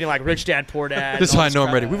 I'm reading like Rich Dad Poor Dad. This is how I know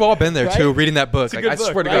I'm ready. We've all been there too, reading that book. It's a good I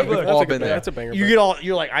book, swear to right? God, we've all been there. That's a banger.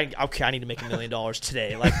 You're like, I need to make $1 million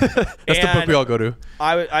today. Like That's the book we all go to.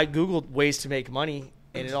 I Googled ways to make money,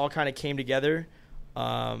 and it all kind of came together.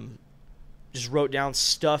 Just wrote down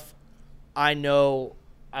stuff I know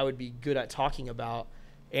I would be good at talking about.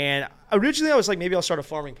 And originally I was like, maybe I'll start a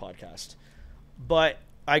farming podcast. But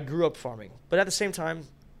I grew up farming. But at the same time,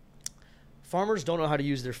 farmers don't know how to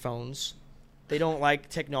use their phones. They don't like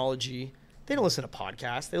technology. They don't listen to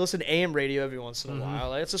podcasts. They listen to AM radio every once in a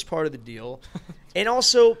while. Like, it's just part of the deal. And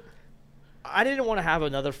also, I didn't want to have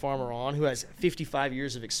another farmer on who has 55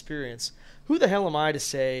 years of experience. Who the hell am I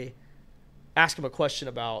to ask him a question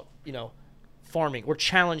about, farming or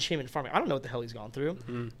challenge him in farming? I don't know what the hell he's gone through.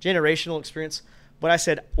 Generational experience. But I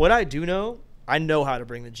said, what I do know, I know how to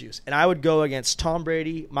bring the juice. And I would go against Tom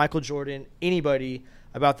Brady, Michael Jordan, anybody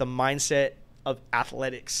about the mindset of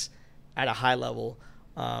athletics at a high level.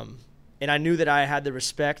 And I knew that I had the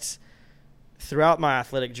respect throughout my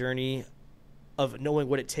athletic journey of knowing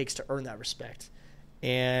what it takes to earn that respect.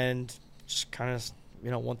 And just kind of,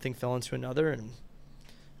 one thing fell into another, and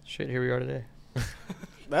shit, here we are today.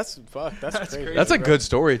 That's crazy. That's a good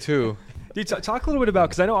story too. Dude, talk a little bit about,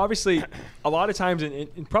 because I know obviously a lot of times,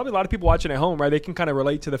 and probably a lot of people watching at home, right, they can kind of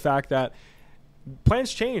relate to the fact that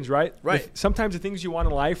plans change, right? Right. Sometimes the things you want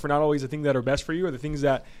in life are not always the things that are best for you, or the things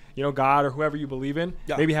that, you know, God or whoever you believe in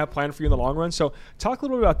maybe have planned for you in the long run. So talk a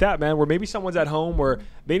little bit about that, man, where maybe someone's at home where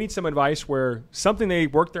they need some advice, where something they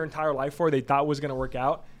worked their entire life for, they thought was going to work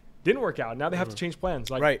out, didn't work out. Now they have to change plans.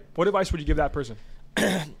 Like, what advice would you give that person?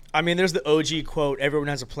 I mean, there's the OG quote, everyone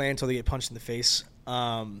has a plan until they get punched in the face.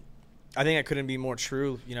 I think that couldn't be more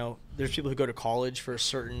true. You know, there's people who go to college with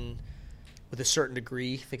a certain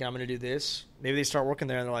degree, thinking I'm going to do this. Maybe they start working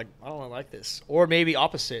there and they're like, I don't really like this. Or maybe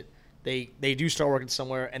opposite. They do start working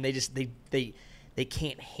somewhere and they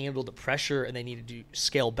can't handle the pressure and they need to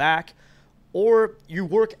scale back. Or you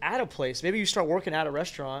work at a place. Maybe you start working at a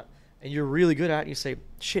restaurant and you're really good at it and you say,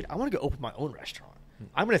 shit, I want to go open my own restaurant.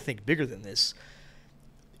 I'm going to think bigger than this.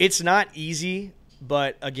 It's not easy,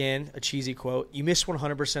 but again, a cheesy quote, you miss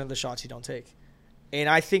 100% of the shots you don't take. And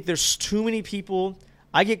I think there's too many people.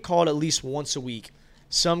 I get called at least once a week.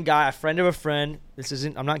 Some guy, a friend of a friend,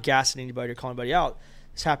 I'm not gassing anybody or calling anybody out.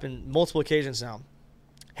 This happened multiple occasions now.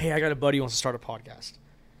 Hey, I got a buddy who wants to start a podcast.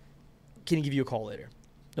 Can he give you a call later?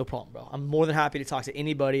 No problem, bro. I'm more than happy to talk to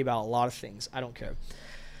anybody about a lot of things. I don't care.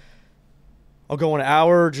 I'll go on an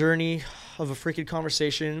hour journey of a freaking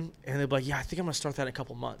conversation, and they'll be like, yeah, I think I'm going to start that in a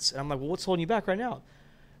couple months. And I'm like, well, what's holding you back right now?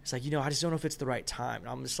 It's like, I just don't know if it's the right time. And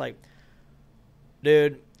I'm just like,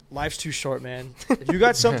 dude, life's too short, man. If you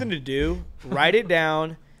got something to do, write it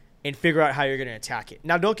down and figure out how you're going to attack it.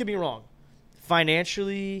 Now, don't get me wrong.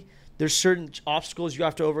 Financially, there's certain obstacles you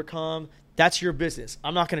have to overcome. That's your business.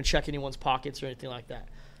 I'm not going to check anyone's pockets or anything like that.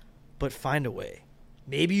 But find a way.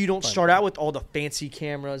 Maybe you don't start out with all the fancy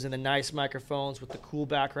cameras and the nice microphones with the cool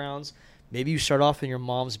backgrounds. Maybe you start off in your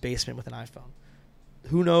mom's basement with an iPhone.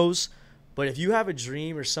 Who knows? But if you have a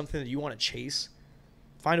dream or something that you want to chase,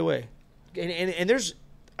 find a way. And there's,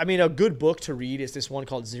 I mean, a good book to read is this one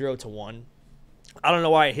called 0 to 1. I don't know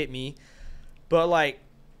why it hit me, but like,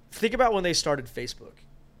 think about when they started Facebook.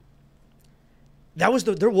 There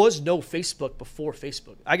was no Facebook before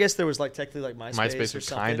Facebook. I guess there was like technically like MySpace or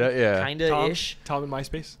something. Kinda-ish. Tom and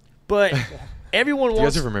MySpace. But everyone wants. Do you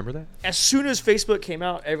guys ever remember that? As soon as Facebook came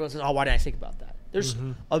out, everyone says, "Oh, why didn't I think about that?" There's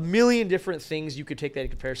a million different things you could take that in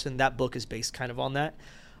comparison. That book is based kind of on that.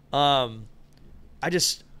 I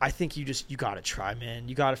think you gotta try, man.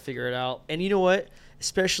 You gotta figure it out. And you know what?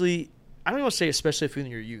 Especially, I don't want to say especially if you're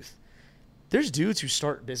in your youth. There's dudes who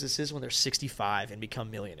start businesses when they're 65 and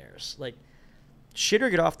become millionaires. Like, shit or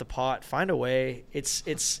get off the pot. Find a way.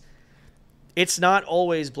 It's not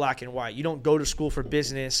always black and white. You don't go to school for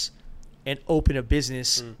business and open a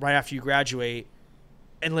business right after you graduate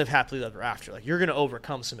and live happily ever after. Like, you're going to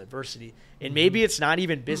overcome some adversity. And maybe it's not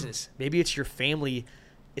even business. Maybe it's your family.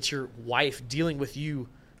 It's your wife dealing with you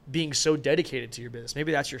being so dedicated to your business.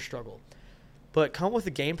 Maybe that's your struggle. But come with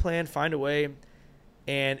a game plan. Find a way.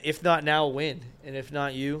 And if not now, win. And if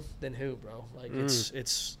not you, then who, bro? Like,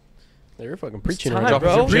 it's You're fucking preaching time, right now.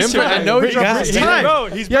 bro. I know he's time. Bro,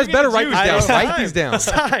 You guys better write these down. Write these down. It's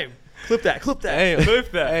time. Clip that. Hey,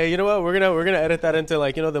 Clip that. Hey, you know what? We're gonna edit that into,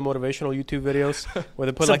 like, the motivational YouTube videos where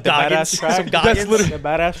they put Some like the Goggins. badass track. Some Goggins. The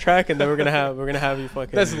badass track, and then we're gonna have you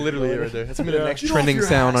fucking. That's literally it right there. That's gonna be the next Get off trending your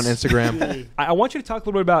sound on ass. Instagram. I want you to talk a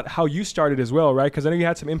little bit about how you started as well, right? Because I know you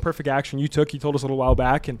had some imperfect action you took. You told us a little while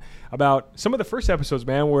back, and about some of the first episodes,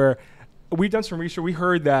 man, where we've done some research. We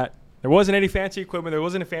heard that there wasn't any fancy equipment. There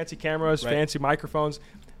wasn't any fancy cameras, fancy microphones.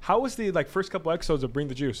 How was the first couple episodes of Bring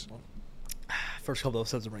the Juice? First couple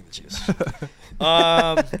episodes of Bring the Juice.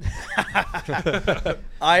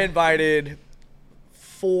 I invited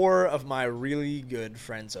 4 of my really good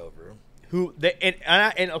friends over. Okay,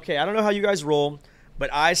 I don't know how you guys roll,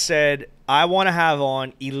 but I said I want to have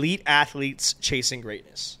on elite athletes chasing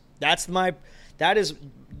greatness.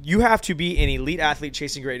 You have to be an elite athlete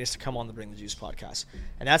chasing greatness to come on the Bring the Juice podcast.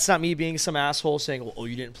 And that's not me being some asshole saying, well,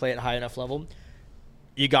 you didn't play at a high enough level.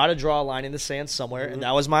 You got to draw a line in the sand somewhere, and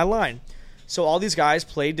that was my line. So all these guys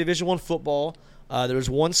played Division I football. There was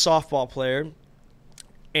one softball player,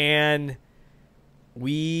 and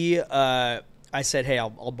I said, hey,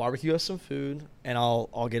 I'll barbecue us some food, and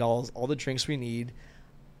I'll get all the drinks we need.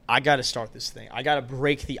 I got to start this thing. I got to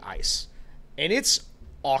break the ice. And it's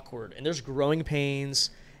awkward, and there's growing pains,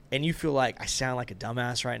 and you feel like I sound like a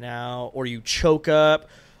dumbass right now, or you choke up,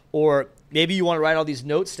 or maybe you want to write all these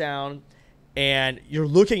notes down, and you're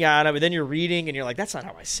looking at them, and then you're reading, and you're like, that's not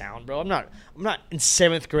how I sound, bro. I'm not in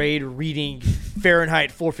 7th grade reading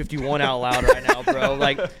Fahrenheit 451 out loud right now, bro.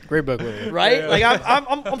 Like, Great book, William. right? Yeah. Like,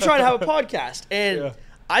 I'm trying to have a podcast, and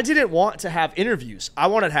I didn't want to have interviews. I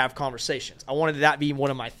wanted to have conversations. I wanted that be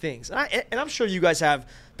one of my things, and I'm sure you guys have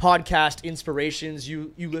podcast inspirations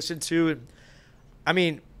you listen to. And I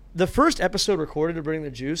mean, the first episode recorded to Bring the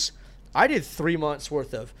Juice, I did 3 months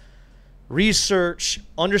worth of research,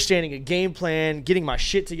 understanding a game plan, getting my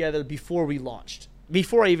shit together before we launched,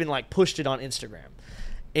 before I even like pushed it on Instagram.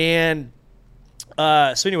 And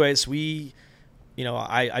so anyways,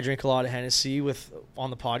 I drink a lot of Hennessy on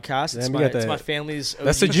the podcast. It's my family's OG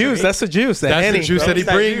That's the juice. drink. That's the juice. That's Henny, the juice bro. that he It's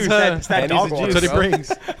that brings. juice. Huh? It's that dog water, That's what he bro.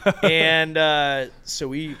 brings. And so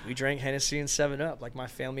we drank Hennessy and 7-Up like my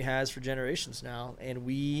family has for generations now. And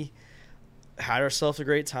we had ourselves a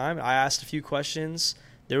great time. I asked a few questions.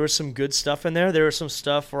 There was some good stuff in there. There was some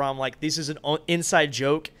stuff where I'm like, this is an inside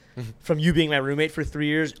joke from you being my roommate for 3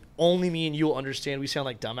 years. Only me and you will understand. We sound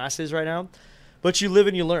like dumbasses right now. But you live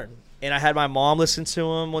and you learn. And I had my mom listen to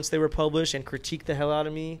them once they were published and critique the hell out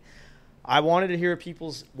of me. I wanted to hear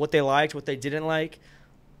people's what they liked, what they didn't like.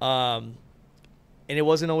 And it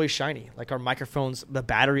wasn't always shiny. Like our microphones, the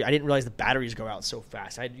battery, I didn't realize the batteries go out so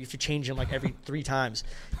fast. You have to change them like every 3 times.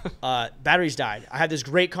 Batteries died. I had this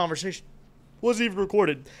great conversation. Wasn't even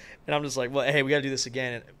recorded. And I'm just like, well, hey, we got to do this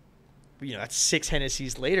again. And, that's 6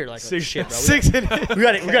 Hennessy's later. Like shit, bro. We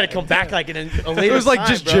got to come back like in a later It was like time,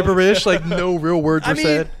 just bro. gibberish, like no real words were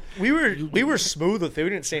said. We were smooth with it.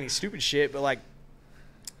 We didn't say any stupid shit, but like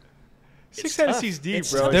 6 tough. Hennessy's deep,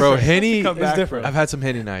 It's bro. tough. Bro, Henny Come is back, different. bro. I've had some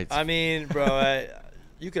Henny nights. I mean, bro,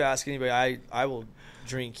 you could ask anybody. I will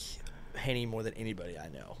drink Henny more than anybody I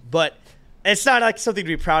know. But it's not like something to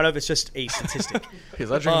be proud of. It's just a statistic.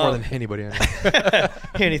 Because I drink more than anybody I know.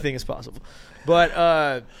 Anything is possible.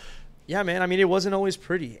 But yeah, man. I mean, it wasn't always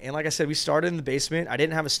pretty. And like I said, we started in the basement. I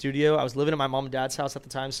didn't have a studio. I was living at my mom and dad's house at the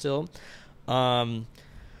time still.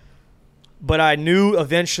 But I knew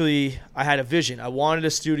eventually I had a vision. I wanted a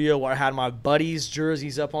studio where I had my buddies'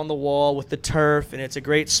 jerseys up on the wall with the turf, and it's a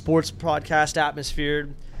great sports podcast atmosphere.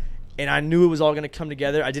 And I knew it was all going to come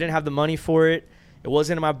together. I didn't have the money for it. It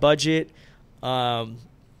wasn't in my budget. So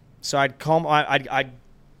I'd tell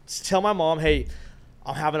my mom, hey,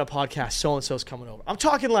 I'm having a podcast. So-and-so's coming over. I'm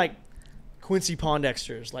talking like Quincy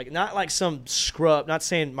Pondexter's, like not like some scrub. Not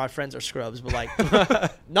saying my friends are scrubs, but like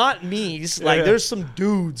not me's. Like there's some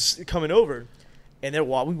dudes coming over, and we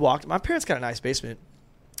walked. My parents got a nice basement,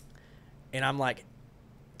 and I'm like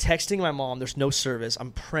texting my mom. There's no service.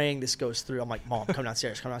 I'm praying this goes through. I'm like, Mom, come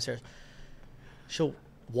downstairs. Come downstairs. She'll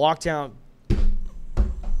walk down,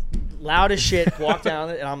 loud as shit. Walk down,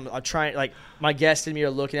 and I'm trying. Like my guest and me are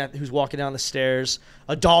looking at who's walking down the stairs.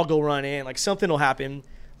 A dog will run in. Like something will happen.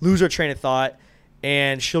 Lose her train of thought,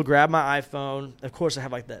 and she'll grab my iPhone. Of course, I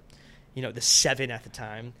have like the 7 at the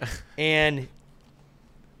time, and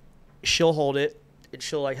she'll hold it. And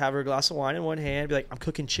she'll like have her glass of wine in one hand, be like, "I'm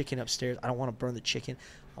cooking chicken upstairs. I don't want to burn the chicken."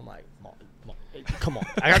 I'm like, Mom, come on.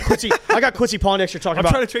 I got Quincy Pondexter talking I'm about.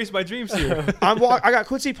 trying to trace my dreams here. I got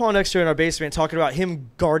Quincy Pondexter in our basement talking about him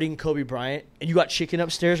guarding Kobe Bryant, and you got chicken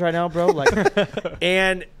upstairs right now, bro. Like,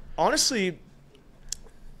 and honestly,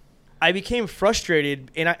 I became frustrated,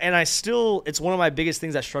 and I still, it's one of my biggest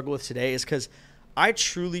things I struggle with today is because I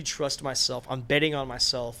truly trust myself. I'm betting on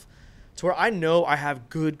myself to where I know I have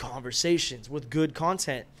good conversations with good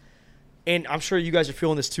content. And I'm sure you guys are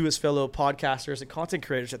feeling this too as fellow podcasters and content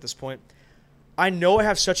creators at this point. I know I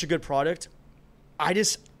have such a good product. I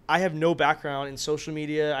have no background in social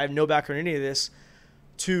media. I have no background in any of this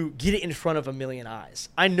to get it in front of a million eyes.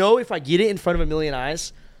 I know if I get it in front of a million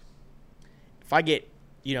eyes, if I get,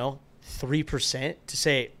 3% to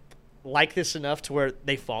say like this enough to where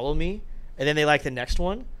they follow me and then they like the next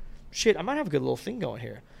one, shit, I might have a good little thing going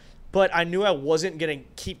here. But I knew I wasn't going to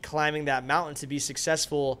keep climbing that mountain to be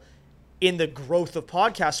successful in the growth of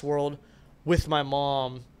podcast world with my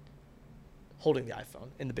mom holding the iPhone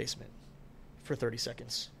in the basement for 30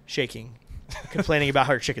 seconds, shaking, complaining about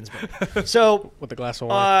her chicken's burnt. So With a glass of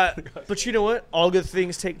wine. but you know what? All good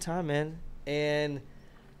things take time, man. And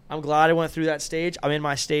I'm glad I went through that stage. I'm in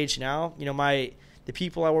my stage now. The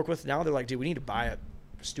people I work with now, they're like, dude, we need to buy a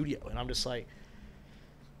studio. And I'm just like,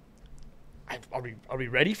 are we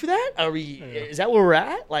ready for that? Is that where we're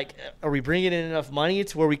at? Like, are we bringing in enough money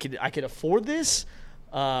to where I could afford this?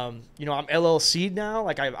 I'm LLC'd now.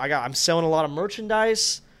 Like I'm selling a lot of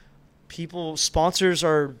merchandise. Sponsors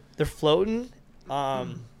they're floating.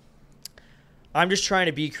 I'm just trying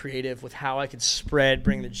to be creative with how I could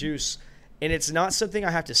bring the juice. And it's not something I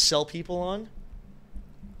have to sell people on.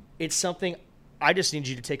 It's something I just need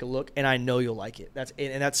you to take a look, and I know you'll like it. That's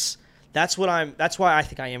why I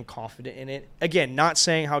think I am confident in it. Again, not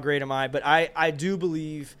saying how great am I, but I do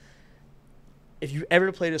believe if you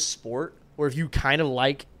ever played a sport or if you kind of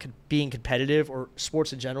like being competitive or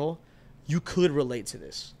sports in general, you could relate to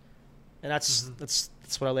this. And that's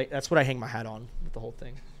That's what I hang my hat on with the whole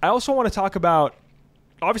thing. I also want to talk about,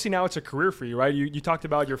 obviously now it's a career for you, right? You talked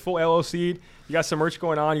about your full LLC. You got some merch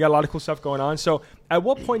going on. You got a lot of cool stuff going on. So at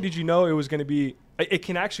what point did you know it was going to be, it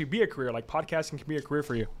can actually be a career, like podcasting can be a career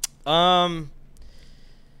for you?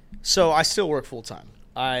 So I still work full time.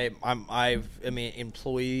 I'm an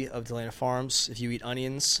employee of Dalena Farms. If you eat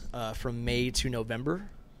onions from May to November,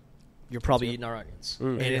 you're probably eating our onions.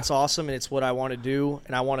 And it's awesome, and it's what I want to do.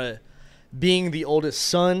 And I want to, being the oldest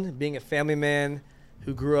son, being a family man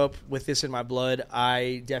who grew up with this in my blood,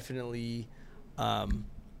 I definitely,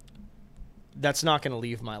 that's not going to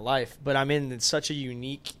leave my life. But I'm in such a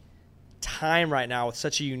unique time right now with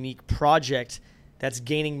such a unique project that's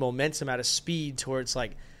gaining momentum at a speed towards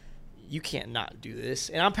like, you can't not do this.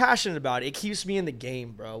 And I'm passionate about it. It keeps me in the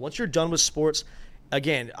game, bro. Once you're done with sports,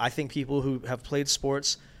 again, I think people who have played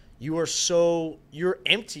sports, you're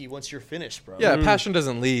empty once you're finished, bro. Yeah, passion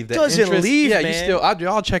doesn't leave. The Doesn't interest, leave, yeah, man. you still.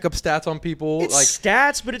 I'll check up stats on people. It's like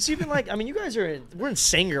stats, but it's even like, I mean, you guys we're in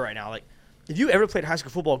Sanger right now. Like, if you ever played high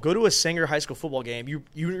school football, go to a Sanger high school football game.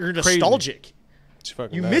 You're nostalgic.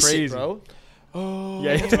 You miss crazy. it, bro. Oh,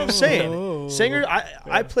 yeah, That's what I'm saying. Sanger,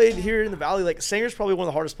 I played here in the Valley. Like, Sanger's probably one of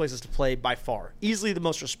the hardest places to play by far. Easily the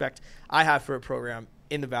most respect I have for a program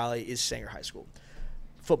in the Valley is Sanger High School,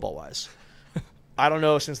 football-wise. I don't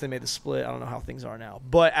know since they made the split. I don't know how things are now.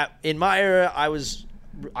 But in my era,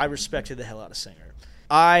 I respected the hell out of Sanger.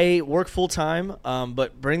 I work full-time,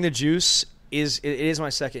 but Bring the Juice is my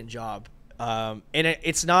second job. And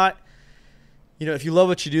it's not, if you love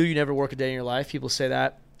what you do, you never work a day in your life. People say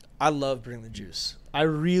that. I love Bring the Juice. I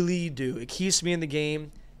really do. It keeps me in the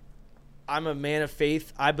game. I'm a man of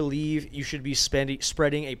faith. I believe you should be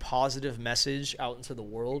spreading a positive message out into the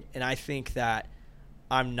world, and I think that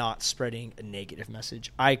I'm not spreading a negative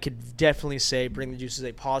message. I could definitely say Bring the Juice is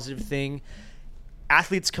a positive thing.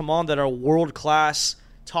 Athletes come on that are world class,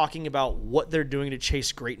 talking about what they're doing to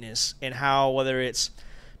chase greatness and how, whether it's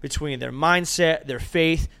between their mindset, their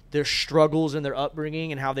faith, their struggles and their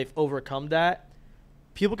upbringing and how they've overcome that.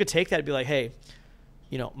 People could take that and be like, hey,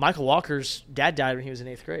 Michael Walker's dad died when he was in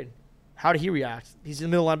 8th grade. How did he react? He's the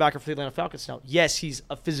middle linebacker for the Atlanta Falcons now. Yes, he's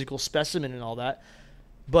a physical specimen and all that,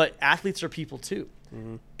 but athletes are people too.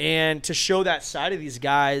 Mm-hmm. And to show that side of these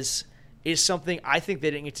guys is something I think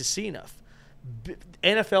they didn't get to see enough.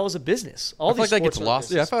 NFL is a business. I feel like that gets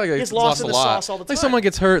lost. Yeah, I feel like it gets lost lost in a the lot. sauce all the time. Like someone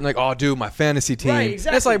gets hurt and like, oh, dude, my fantasy team. Right,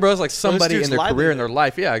 exactly. It's like, bro, it's like somebody dudes' in their career, livelihood. in their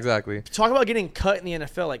life. Yeah, exactly. Talk about getting cut in the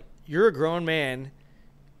NFL. Like, you're a grown man.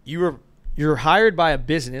 You're hired by a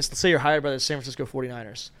business. Let's say you're hired by the San Francisco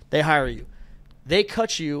 49ers. They hire you. They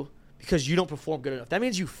cut you because you don't perform good enough. That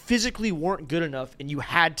means you physically weren't good enough and you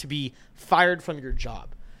had to be fired from your job.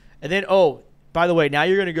 And then, oh, by the way, now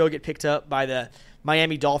you're going to go get picked up by the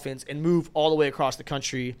Miami Dolphins and move all the way across the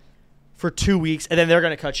country for 2 weeks, and then they're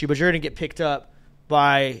going to cut you, but you're going to get picked up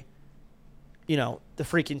by, the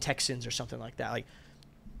freaking Texans or something like that. Like,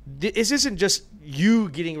 this isn't just you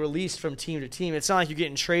getting released from team to team. It's not like you're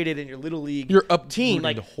getting traded in your little league team.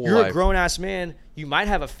 Like, you're a grown-ass man. You might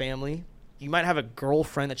have a family. You might have a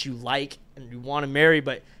girlfriend that you like and you want to marry,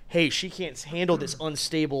 but, hey, she can't handle this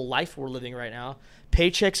unstable life we're living right now.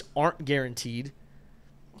 Paychecks aren't guaranteed.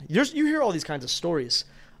 You hear all these kinds of stories.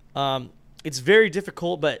 It's very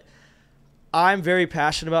difficult, but I'm very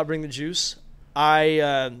passionate about Bring the Juice.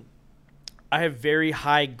 I have very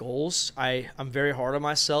high goals. I'm very hard on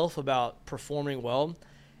myself about performing well.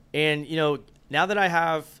 And, now that I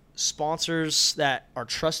have sponsors that are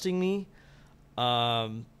trusting me,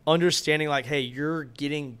 understanding like, hey, you're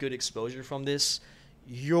getting good exposure from this.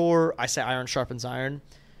 I say iron sharpens iron.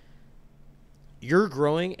 You're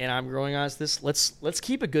growing and I'm growing as this. Let's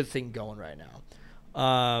keep a good thing going right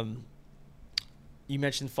now. You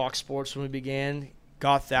mentioned Fox Sports when we began.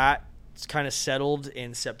 Got that. It's kind of settled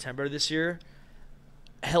in September this year.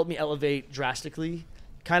 Helped me elevate drastically.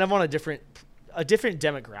 Kind of on a different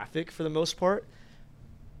demographic for the most part.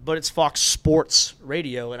 But it's Fox Sports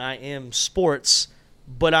Radio, and I am sports.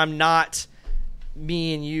 But I'm not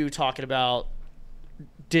me and you talking about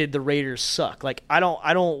did the Raiders suck. Like I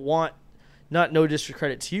don't want, not no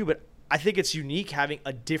discredit to you, but I think it's unique having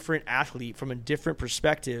a different athlete from a different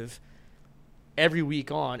perspective every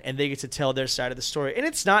week on, and they get to tell their side of the story. And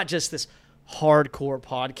it's not just this hardcore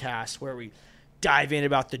podcast where we dive in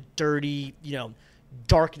about the dirty,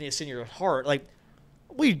 darkness in your heart. Like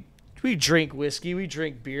we drink whiskey, we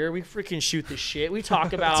drink beer, we freaking shoot the shit. We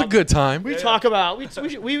talk about It's a good time. We talk about we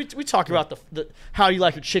talk about the how you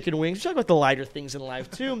like your chicken wings. We talk about the lighter things in life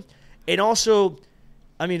too. And also,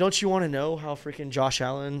 I mean, don't you want to know how freaking Josh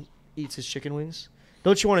Allen eats his chicken wings?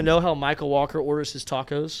 Don't you want to know how Michael Walker orders his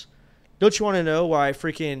tacos? Don't you want to know why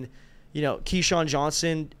freaking Keyshawn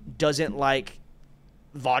Johnson doesn't like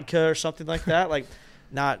vodka or something like that. Like,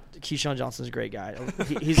 not Keyshawn Johnson's a great guy.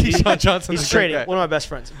 Keyshawn Johnson's he's a great trading guy. one of my best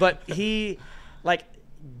friends. But he, like,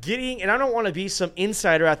 and I don't want to be some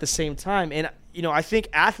insider at the same time. And, I think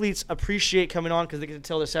athletes appreciate coming on because they get to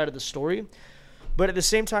tell their side of the story. But at the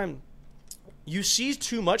same time, you see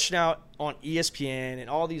too much now on ESPN and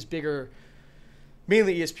all these bigger,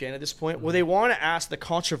 mainly ESPN at this point, where they want to ask the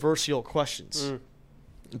controversial questions.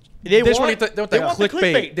 They want the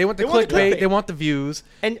clickbait. They want the clickbait. They want the views.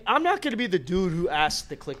 And I'm not going to be the dude who asks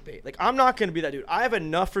the clickbait. Like, I'm not going to be that dude. I have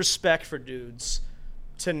enough respect for dudes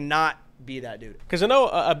to not be that dude. Because I know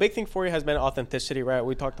a big thing for you has been authenticity, right?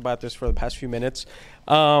 We talked about this for the past few minutes.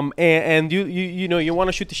 And you want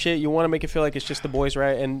to shoot the shit. You want to make it feel like it's just the boys,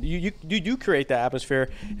 right? And you do create that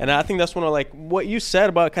atmosphere. And I think that's one of, like, what you said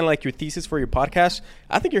about kind of like your thesis for your podcast.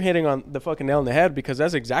 I think you're hitting on the fucking nail on the head, because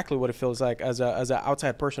that's exactly what it feels like as an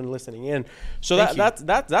outside person listening in. So that's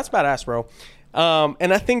badass, bro.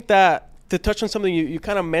 And I think that, to touch on something you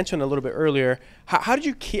kind of mentioned a little bit earlier, how did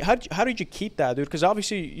you keep that, dude? Because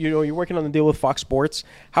obviously, you're working on the deal with Fox Sports.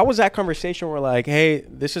 How was that conversation where, like, hey,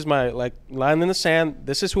 this is my, like, line in the sand.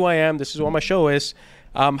 This is who I am. This is what my show is.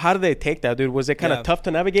 How did they take that, dude? Was it kind of tough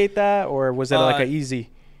to navigate that, or was it like a easy?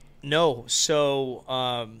 No.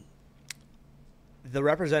 So the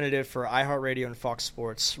representative for iHeartRadio and Fox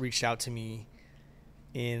Sports reached out to me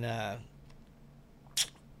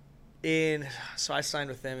so I signed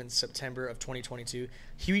with them in September of 2022.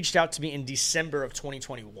 He reached out to me in December of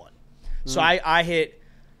 2021. So I hit,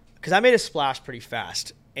 because I made a splash pretty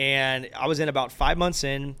fast, and I was in about 5 months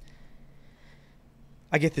in.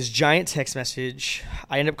 I get this giant text message.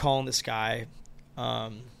 I end up calling this guy,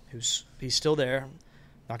 he's still there.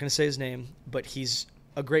 Not going to say his name, but he's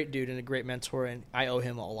a great dude and a great mentor, and I owe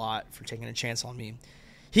him a lot for taking a chance on me.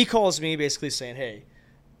 He calls me basically saying, hey,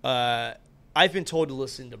 I've been told to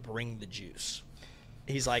listen to Bring the Juice.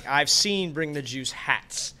 He's like, I've seen Bring the Juice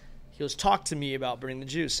hats. He goes, talk to me about Bring the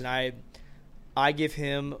Juice. And I give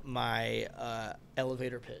him my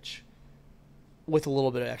elevator pitch with a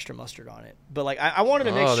little bit of extra mustard on it. But, like, I wanted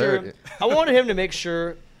to make sure – I wanted him to make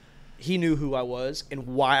sure he knew who I was and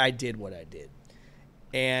why I did what I did.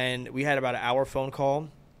 And we had about an hour phone call.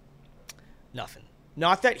 Nothing.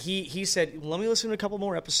 Not that he said, let me listen to a couple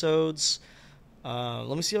more episodes. Let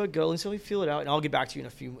me see how it goes. Let me see how we feel it out, and I'll get back to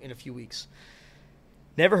you in a few weeks.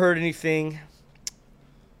 Never heard anything,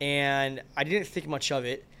 and I didn't think much of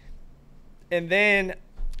it. And then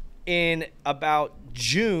in about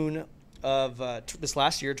June of this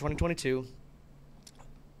last year, 2022,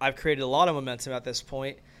 I've created a lot of momentum at this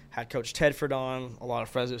point. Had Coach Tedford on, a lot of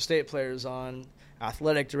Fresno State players on,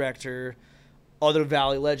 athletic director, other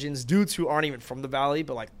Valley legends, dudes who aren't even from the Valley,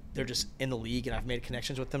 but, like, they're just in the league, and I've made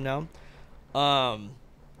connections with them now. I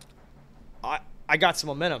got some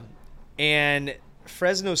momentum, and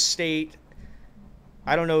Fresno State,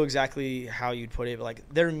 I don't know exactly how you'd put it, but,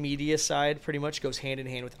 like, their media side pretty much goes hand in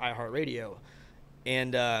hand with iHeartRadio.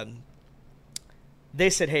 And they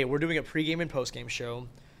said, hey, we're doing a pregame and postgame show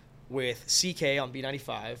with CK on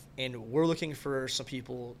B95, and we're looking for some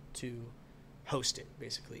people to host it,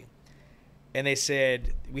 basically. And they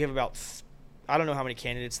said, we have about I don't know how many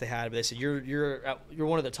candidates they had, but they said, you're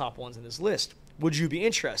one of the top ones in this list. Would you be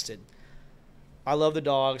interested? I love the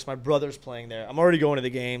Dogs. My brother's playing there. I'm already going to the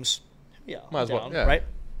games. Yeah, might as well, down, yeah. Right?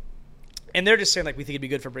 And they're just saying, like, we think it'd be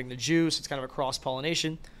good for Bring the Juice. It's kind of a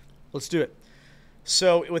cross-pollination. Let's do it.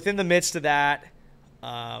 So within the midst of that,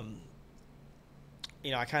 I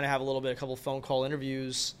kind of have a couple phone call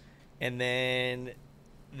interviews, and then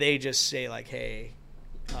they just say, like, hey,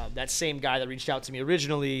 that same guy that reached out to me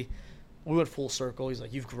originally, we went full circle. He's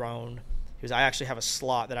like, you've grown. He goes, I actually have a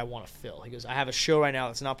slot that I want to fill. He goes, I have a show right now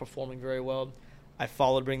that's not performing very well. I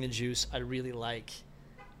followed Bring the Juice. I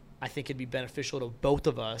think it'd be beneficial to both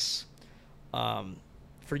of us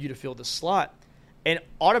for you to fill this slot. And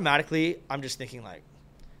automatically, I'm just thinking, like,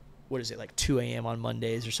 what is it, like 2 a.m. on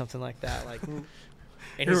Mondays or something like that? Like,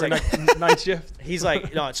 and he's like, night shift. He's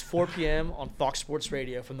like, no, it's 4 p.m. on Fox Sports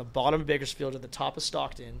Radio from the bottom of Bakersfield to the top of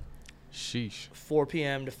Stockton. Sheesh. 4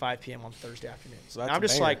 p.m. to 5 p.m. on Thursday afternoons. So and I'm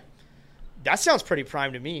just like, that sounds pretty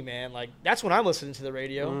prime to me, man. Like, that's when I'm listening to the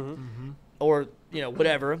radio or,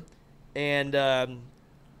 whatever. And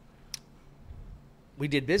we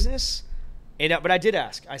did business. But I did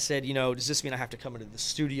ask. I said, does this mean I have to come into the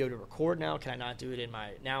studio to record now? Can I not do it in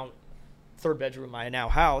my now third bedroom in my now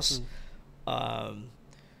house? Can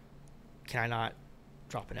I not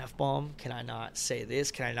drop an F-bomb? Can I not say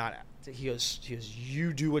this? Can I not? He goes,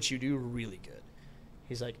 you do what you do really good.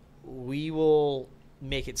 He's like, we will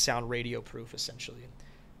make it sound radio proof, essentially.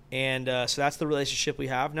 And so that's the relationship we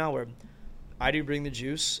have now, where I do bring the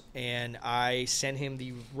juice, and I send him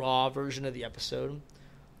the raw version of the episode.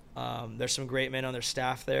 There's some great men on their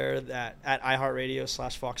staff there that at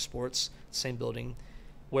iHeartRadio / Fox Sports, same building,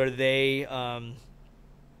 where they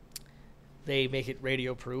make it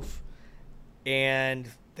radio proof, and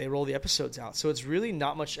they roll the episodes out. So it's really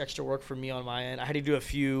not much extra work for me on my end. I had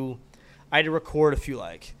to record a few,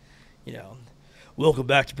 like, you know, welcome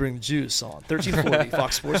back to Bring the Juice on 1340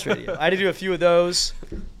 Fox Sports Radio. I had to do a few of those.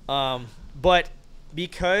 But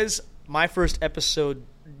because my first episode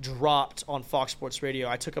dropped on Fox Sports Radio,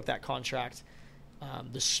 I took up that contract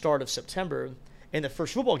the start of September, and the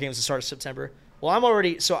first football game was the start of September. Well,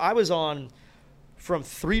 I was on from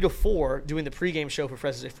 3 to 4 doing the pregame show for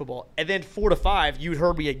Fresno State football, and then 4 to 5, you'd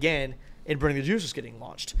heard me again, and Bring the Juice was getting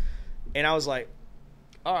launched. And I was like,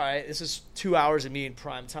 all right, this is 2 hours of me in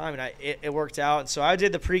prime time, and it worked out. And so I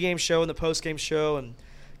did the pregame show and the postgame show, and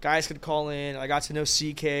guys could call in. I got to know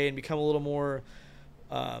CK and become a little more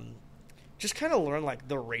just kind of learn, like,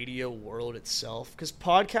 the radio world itself. Because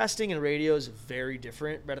podcasting and radio is very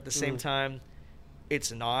different, but at the same time,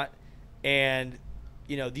 it's not. And,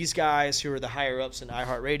 you know, these guys who are the higher-ups in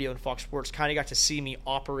iHeartRadio and Fox Sports kind of got to see me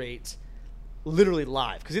operate literally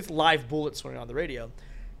live, because it's live bullets when you're on the radio.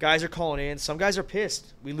 Guys are calling in. Some guys are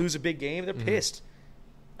pissed. We lose a big game. They're pissed.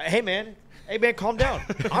 Hey, man, calm down.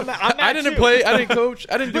 I'm I didn't play. I didn't coach.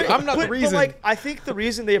 I didn't do. I'm not the reason. But, like, I think the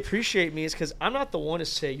reason they appreciate me is because I'm not the one to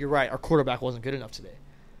say, you're right, our quarterback wasn't good enough today.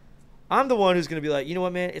 I'm the one who's going to be like, you know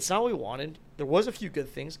what, man, it's not what we wanted. There was a few good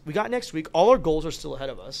things. We got next week. All our goals are still ahead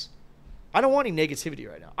of us. I don't want any negativity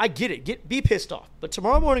right now. I get it. Be pissed off. But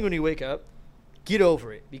tomorrow morning when you wake up, get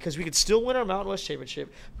over it, because we could still win our Mountain West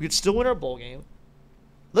Championship. We could still win our bowl game.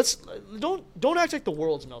 Don't act like the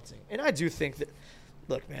world's melting. And I do think that,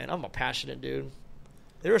 look, man, I'm a passionate dude.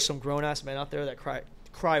 There are some grown-ass men out there that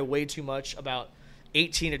cry way too much about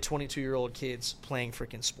 18 to 22-year-old kids playing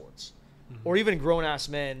freaking sports. Or even grown-ass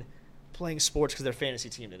men playing sports because their fantasy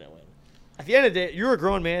team didn't win. At the end of the day, you're a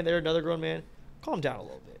grown man. They're another grown man. Calm down a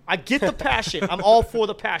little bit. I get the passion. I'm all for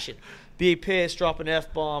the passion. Be pissed, drop an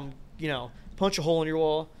F-bomb, you know, punch a hole in your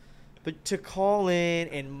wall. But to call in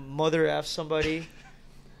and mother F somebody,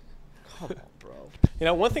 come on, bro. You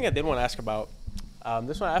know, one thing I did want to ask about,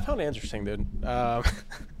 this one I found it interesting, dude.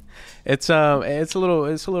 It's a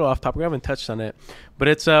little off topic. We haven't touched on it, but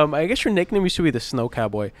it's I guess your nickname used to be the Snow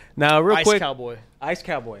Cowboy. Now, real quick, Ice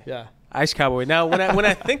Cowboy. Yeah, Ice Cowboy. Now, when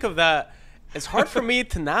I think of that, it's hard for me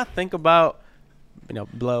to not think about, you know,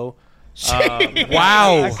 Blow.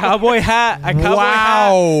 Wow. A cowboy hat.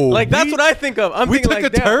 Like, that's what I think of. We thinking, took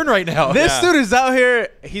like, a turn right now. This dude is out here.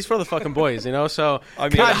 He's for the fucking boys, you know. So I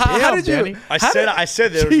mean, how did you? I said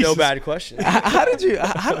there was no bad question. How did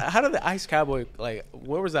the Ice Cowboy, like,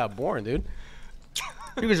 where was that born, dude?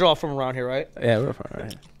 You guys are all from around here, right? Yeah, we're from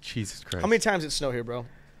around here. Jesus Christ. How many times did it snow here, bro?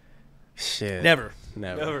 Shit. Never.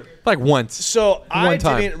 Like once. So I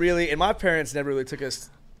time. didn't really, and my parents never really took us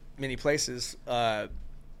many places.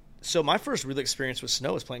 So my first real experience with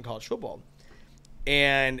snow was playing college football.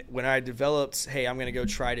 And when I developed, hey, I'm going to go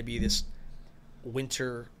try to be this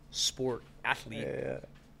winter sport athlete,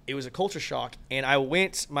 it was a culture shock. And I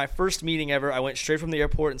went, my first meeting ever, I went straight from the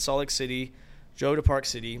airport in Salt Lake City, drove to Park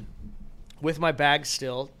City with my bag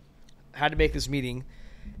still, had to make this meeting.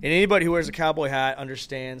 And anybody who wears a cowboy hat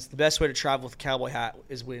understands the best way to travel with a cowboy hat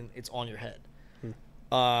is when it's on your head.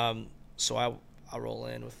 So I roll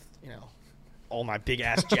in with, you know, all my big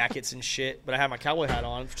ass jackets and shit, but I had my cowboy hat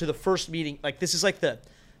on to the first meeting. Like, this is like the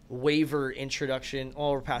waiver introduction.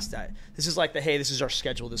 Oh, we're past that. This is like the, hey, this is our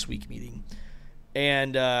schedule this week meeting.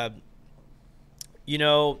 And, you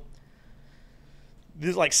know,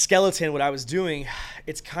 this like skeleton, what I was doing,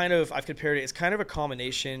 it's kind of, I've compared it, it's kind of a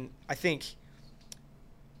combination, I think,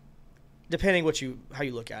 depending how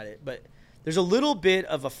you look at it, but there's a little bit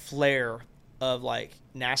of a flair of like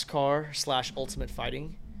NASCAR / Ultimate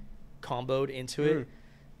Fighting comboed into it.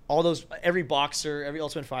 All those, every boxer, every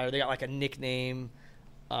Ultimate Fighter, they got like a nickname.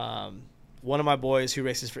 One of my boys who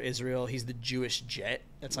races for Israel, he's the Jewish Jet.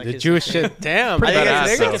 That's like the his Jewish nickname. shit. Damn,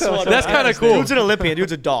 That's kind of cool. Dude's an Olympian.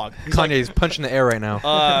 Dude's a dog. He's Kanye's punching the air right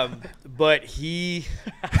now. But he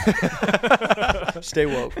stay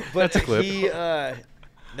woke. But That's a clip. He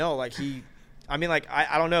no, like he, I mean, like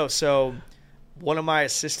I don't know. So one of my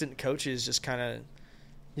assistant coaches just kind of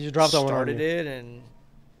started it, and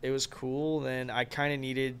it was cool. Then I kind of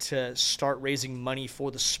needed to start raising money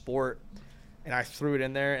for the sport, and I threw it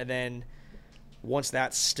in there. And then once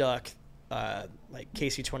that stuck, like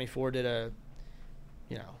KC24 did a,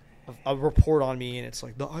 you know, a report on me, and it's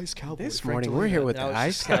like the Ice Cowboy. This Frank morning, Dalena. we're here with And the I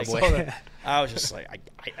Ice was just like- Cowboy. I was just like,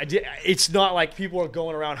 I did. It's not like people are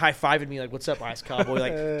going around high fiving me like, "What's up, Ice Cowboy?"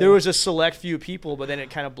 Like there was a select few people, but then it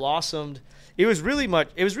kind of blossomed. It was really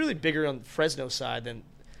bigger on the Fresno side than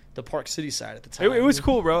the Park City side at the time. It was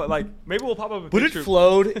cool, bro. Like maybe we'll pop up a but picture. it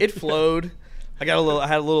flowed. I had a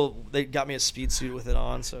little. They got me a speed suit with it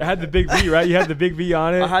on. So It had the big V, right? You had the big V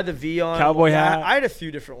on it. I had the V on. Cowboy hat. I had a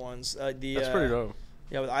few different ones. That's pretty dope.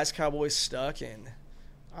 Yeah, with Ice Cowboy stuck and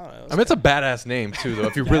I don't know. I mean, it's a badass name too, though.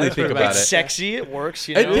 If you really that's think pretty about It's it. sexy. It works.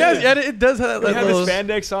 You know. It does have They that had the little.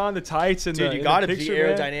 spandex on, the tights, and Dude, the, you got to be picture,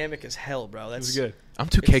 man. aerodynamic as hell, bro. It That's was good. I'm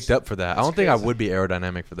too It's- caked up for that. I don't it's think I crazy. would be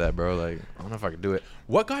aerodynamic for that, bro. Like, I don't know if I could do it.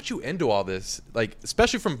 What got you into all this? Like,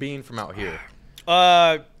 especially from being from out here.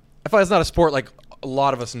 I feel like it's not a sport like a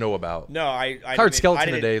lot of us know about. No, I Heard didn't- skeleton I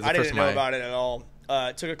didn't- today is the I first didn't time know I- about it at all.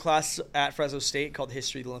 Took a class at Fresno State called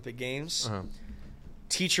History of the Olympic Games. Uh-huh.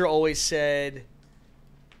 Teacher always said,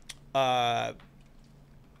 I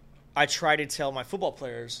try to tell my football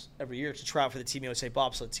players every year to try out for the Team USA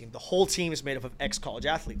bobsled team. The whole team is made up of ex-college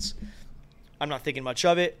athletes. I'm not thinking much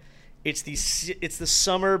of it. It's the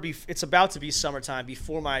summer. It's about to be summertime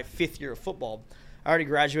before my 5th year of football. I already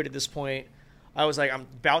graduated at this point. I was like, I'm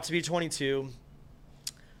about to be 22.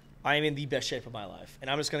 I am in the best shape of my life, and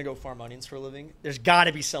I'm just gonna go farm onions for a living. There's got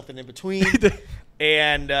to be something in between,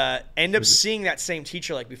 and end up seeing that same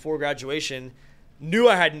teacher like before graduation. Knew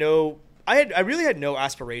I really had no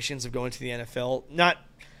aspirations of going to the NFL. Not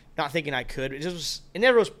thinking I could. It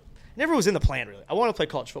never was in the plan really. I want to play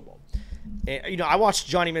college football. And, I watched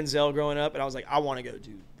Johnny Manziel growing up, and I was like, I want to go,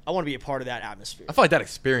 dude. I want to be a part of that atmosphere. I feel like that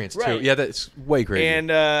experience too. Right. Yeah, that's way crazy. And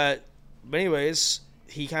but anyways,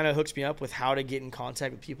 he kind of hooked me up with how to get in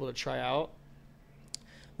contact with people to try out.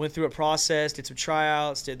 Went through a process, did some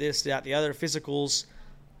tryouts, did this, did that, the other physicals.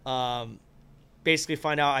 Basically,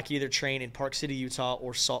 find out I could either train in Park City, Utah,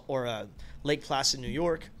 or Lake Placid, New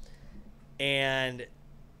York. And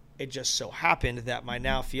it just so happened that my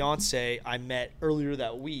now fiance I met earlier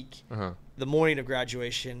that week, the morning of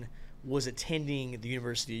graduation, was attending the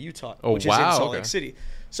University of Utah, which is in Salt Lake City.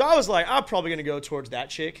 So I was like, I'm probably going to go towards that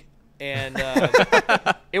chick. And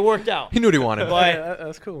it worked out. He knew what he wanted. But,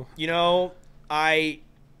 That's cool.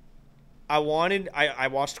 I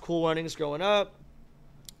watched Cool Runnings growing up.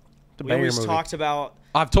 The We banger always movie. talked about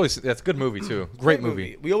I've totally. That's a good movie too. Great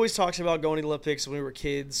movie. We always talked about going to the Olympics when we were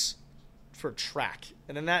kids for track,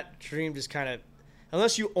 and then that dream just kind of,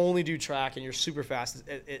 unless you only do track and you're super fast,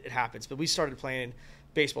 it happens. But we started playing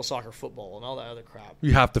baseball, soccer, football, and all that other crap.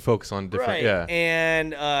 You have to focus on different. Right. Yeah.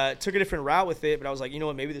 And took a different route with it, but I was like, you know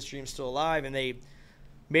what, maybe this dream's still alive. And they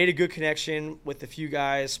made a good connection with a few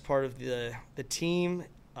guys, part of the team.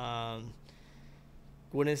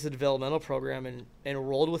 Went into the developmental program and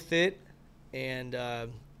enrolled with it. And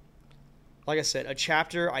like I said, a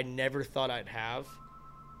chapter I never thought I'd have,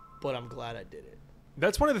 but I'm glad I did it.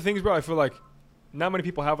 That's one of the things, bro. I feel like not many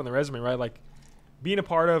people have on the resume, right? Like being a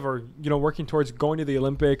part of, or working towards going to the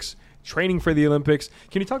Olympics, training for the Olympics.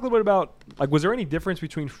 Can you talk a little bit about, like, was there any difference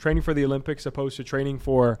between training for the Olympics opposed to training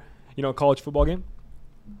for, a college football game?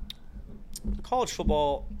 College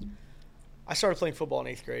football, I started playing football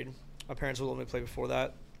in 8th grade. My parents would let me play before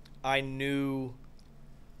that. I knew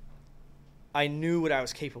what I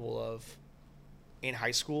was capable of in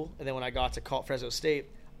high school, and then when I got to Fresno State,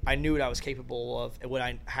 I knew what I was capable of and what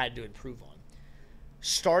I had to improve on.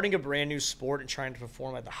 Starting a brand new sport and trying to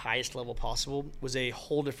perform at the highest level possible was a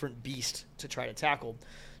whole different beast to try to tackle,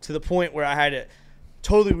 to the point where I had to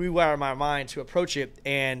totally rewire my mind to approach it.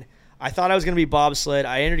 And I thought I was going to be bobsled.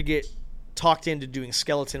 I ended to get talked into doing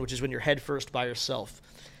skeleton, which is when you're head first by yourself.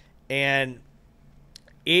 And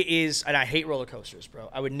it is, and I hate roller coasters, bro.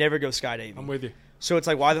 I would never go skydiving. I'm with you. So it's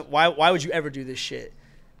like, why would you ever do this shit?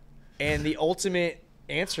 And the ultimate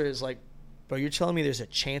answer is like, bro, you're telling me there's a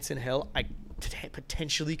chance in hell I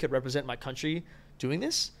potentially could represent my country doing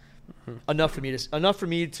this? Enough for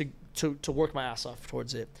me to work my ass off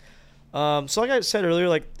towards it. So like I said earlier,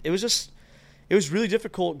 like it was really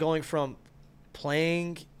difficult going from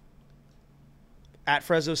playing at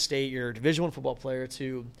Fresno State, you're a Division I football player,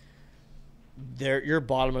 to you're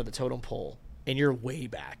bottom of the totem pole and you're way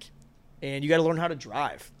back. And you got to learn how to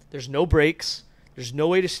drive. There's no brakes. There's no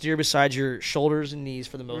way to steer besides your shoulders and knees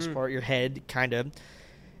for the most part, your head kind of.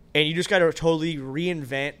 And you just got to totally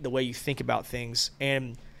reinvent the way you think about things.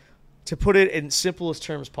 And to put it in simplest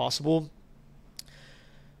terms possible,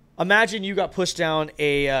 imagine you got pushed down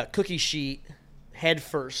a cookie sheet head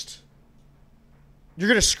first. You're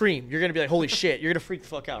going to scream. You're going to be like, holy shit. You're going to freak the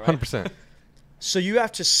fuck out, right? 100%. So you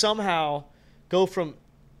have to somehow go from,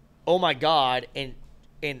 oh my God, and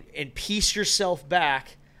piece yourself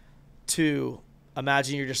back to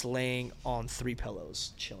imagine you're just laying on 3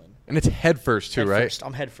 pillows, chilling. And it's head first too, Head right? first.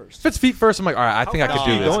 I'm head first. If it's feet first, I'm like, all right, I think I could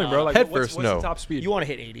do this. Going, bro? Like, head what's first, the no. top speed? You want to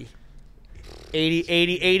hit 80.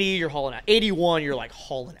 80, you're hauling out. 81, you're like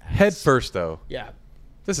hauling ass. Head first, though. Yeah.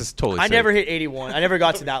 This is totally I safe. never hit 81. I never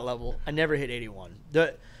got to that level. I never hit 81.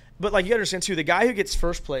 But like you understand too, the guy who gets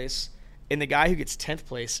first place and the guy who gets 10th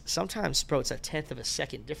place, sometimes, bro, it's a 10th of a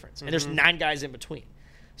second difference. And there's 9 guys in between.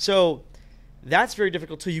 So that's very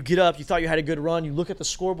difficult too. You get up, you thought you had a good run, you look at the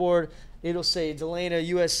scoreboard, it'll say Dalena,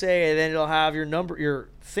 USA, and then it'll have your number, your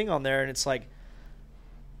thing on there, and it's like,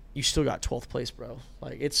 you still got 12th place, bro.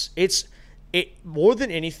 Like it more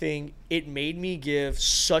than anything, it made me give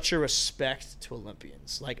such a respect to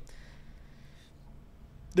Olympians. Like,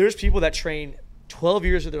 there's people that train 12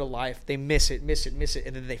 years of their life, they miss it,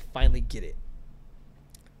 and then they finally get it.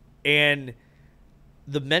 And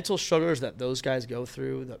the mental struggles that those guys go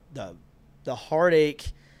through, the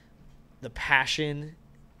heartache, the passion,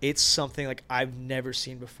 it's something like I've never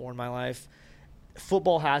seen before in my life.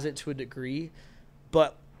 Football has it to a degree,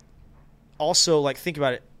 but also, like, think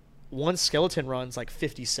about it. One skeleton runs like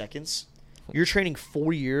 50 seconds. You're training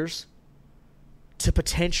 4 years to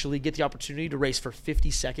potentially get the opportunity to race for 50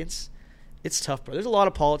 seconds. It's tough, bro. There's a lot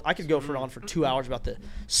of politics. I could go on for 2 hours about the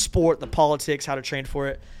sport, the politics, how to train for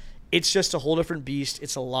it. It's just a whole different beast.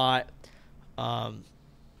 It's a lot. But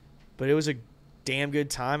it was a damn good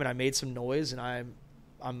time, and I made some noise, and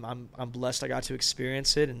I'm blessed I got to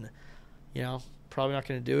experience it, and probably not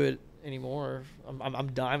going to do it anymore.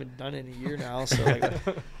 I'm done. I haven't done it in a year now, so like,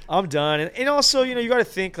 I'm done. And also, you got to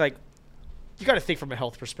think from a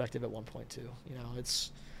health perspective at one point too.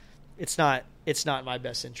 It's not in my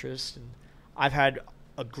best interest, and I've had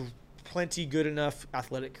a plenty good enough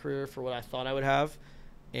athletic career for what I thought I would have,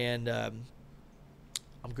 and I'm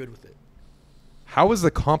good with it. How is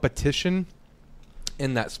the competition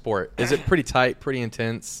in that sport? Is it pretty tight, pretty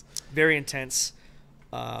intense? Very intense.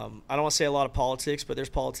 I don't want to say a lot of politics, but there's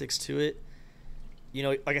politics to it.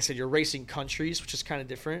 Like I said, you're racing countries, which is kind of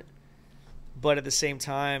different. But at the same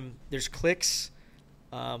time, there's cliques.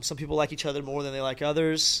 Some people like each other more than they like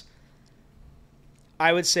others.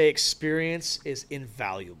 I would say experience is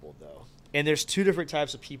invaluable, though. And there's 2 different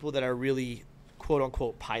types of people that are really,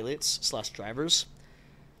 quote-unquote, pilots/drivers.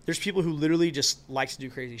 There's people who literally just like to do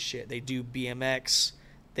crazy shit. They do BMX.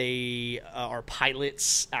 They are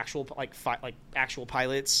pilots, actual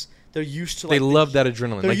pilots. They're used to. They love that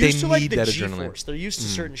adrenaline. They're used to need that G-force. adrenaline. They're used to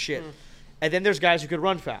certain shit. And then there's guys who could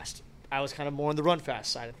run fast. I was kind of more on the run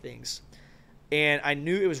fast side of things, and I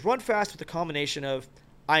knew it was run fast with a combination of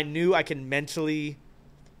I knew I can mentally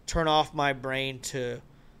turn off my brain to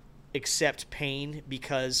accept pain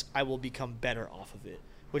because I will become better off of it,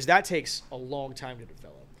 which that takes a long time to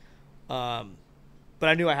develop. But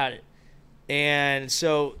I knew I had it. And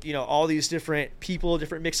so, all these different people,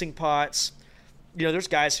 different mixing pots, there's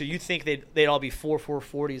guys who you think they'd all be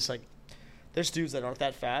 4.40s. Like, there's dudes that aren't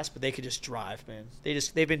that fast, but they could just drive, man.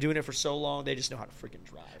 They've been doing it for so long, they just know how to freaking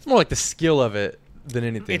drive. It's more like the skill of it than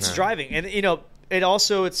anything. It's driving. And, it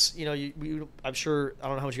also, I'm sure, I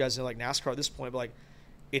don't know how much you guys know, like NASCAR at this point, but like,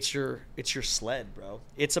 it's your sled, bro.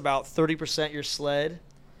 It's about 30% your sled,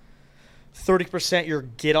 30% your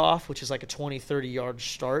get off, which is like a 20-30 yard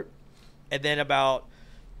start, and then about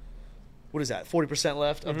 40%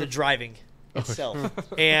 left of the driving itself.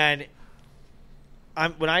 And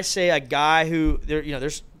when I say a guy who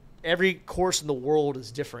there's every course in the world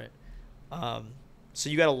is different, so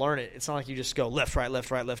you got to learn it. It's not like you just go left, right,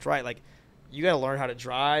 left, right, left, right. Like, you got to learn how to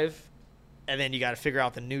drive, and then you got to figure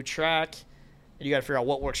out the new track, and you got to figure out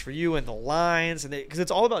what works for you and the lines, and because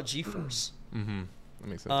it's all about G-force. Mm-hmm. That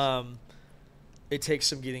makes sense. It takes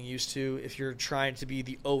some getting used to if you're trying to be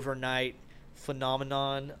the overnight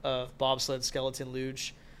phenomenon of bobsled skeleton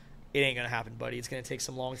luge. It ain't gonna happen, buddy. It's gonna take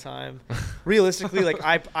some long time. Realistically, like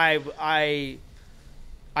I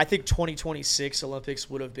think 2026 Olympics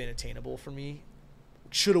would have been attainable for me.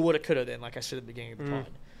 Shoulda, woulda, coulda. Then, like I said at the beginning of the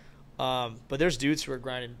pod. But there's dudes who are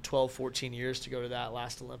grinding 12, 14 years to go to that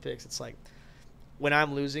last Olympics. It's like when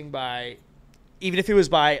I'm losing by, even if it was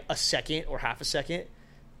by a second or half a second,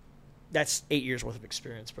 that's 8 years worth of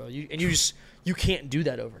experience, bro. You can't do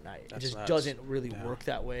that overnight. It just doesn't really work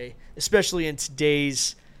that way, especially in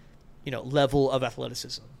today's level of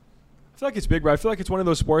athleticism. I feel like it's big, right? I feel like it's one of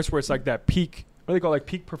those sports where it's like that peak, what do they call it, like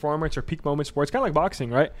peak performance or peak moment sports, kind of like boxing,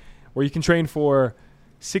 right? Where you can train for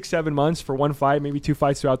 6-7 months for one fight, maybe 2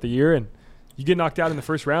 fights throughout the year, and you get knocked out in the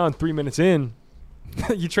first round 3 minutes in.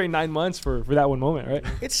 You train 9 months for that one moment, right?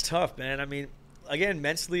 It's tough, man. I mean, again,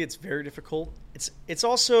 mentally, it's very difficult. It's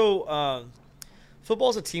also football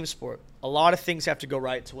is a team sport. A lot of things have to go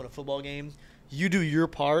right to win a football game. you do your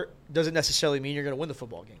part doesn't necessarily mean you're going to win the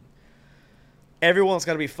football game. Everyone's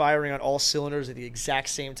got to be firing on all cylinders at the exact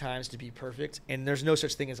same times to be perfect, and there's no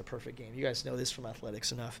such thing as a perfect game. You guys know this from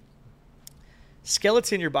athletics enough.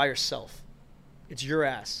 Skeleton, you're by yourself. It's your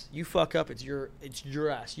ass. You fuck up, it's your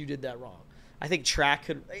ass. You did that wrong. I think track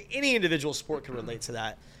any individual sport could relate to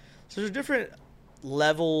that. So there's a different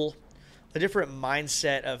level, a different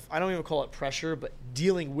mindset of, I don't even call it pressure, but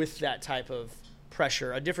dealing with that type of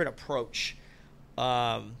pressure, a different approach.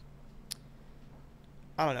 I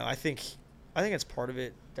don't know. I think it's part of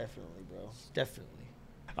it. Definitely, bro. Definitely.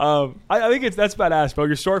 I think that's badass, bro.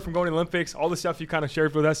 Your story from going to the Olympics, all the stuff you kind of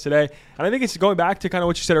shared with us today. And I think it's going back to kind of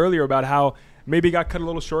what you said earlier about how maybe it got cut a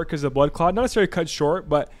little short because of the blood clot. Not necessarily cut short,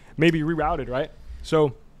 but maybe rerouted, right?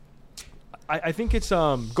 So I think it's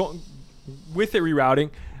going with it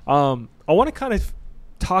rerouting. I want to kind of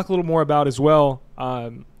talk a little more about as well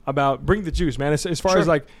about Bring the Juice, man. As far as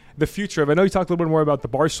like the future of it. I know you talked a little bit more about the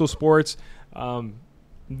Barstool Sports,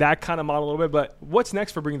 that kind of model a little bit, but what's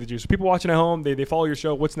next for Bring the Juice? People watching at home, they follow your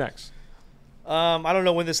show. What's next? I don't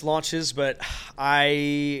know when this launches, but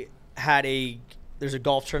there's a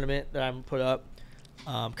golf tournament that I'm put up.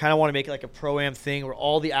 Kind of want to make it like a pro-am thing where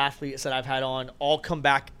all the athletes that I've had on all come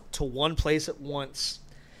back to one place at once.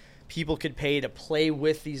 People could pay to play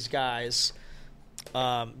with these guys.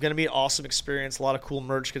 Going to be an awesome experience. A lot of cool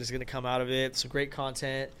merch is going to come out of it. Some great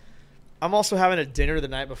content. I'm also having a dinner the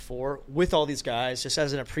night before with all these guys just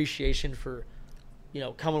as an appreciation for,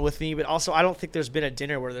 coming with me. But also I don't think there's been a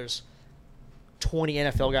dinner where there's 20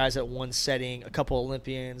 NFL guys at one setting, a couple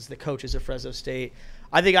Olympians, the coaches at Fresno State.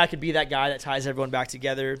 I think I could be that guy that ties everyone back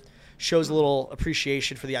together, shows a little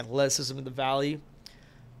appreciation for the athleticism in the Valley.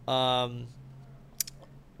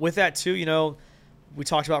 With that too, we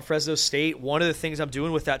talked about Fresno State. One of the things I'm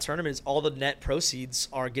doing with that tournament is all the net proceeds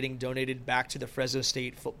are getting donated back to the Fresno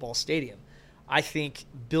State football stadium. I think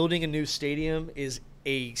building a new stadium is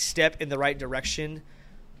a step in the right direction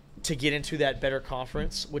to get into that better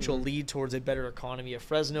conference, which will lead towards a better economy of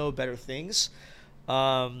Fresno, better things.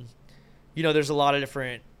 There's a lot of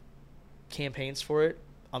different campaigns for it.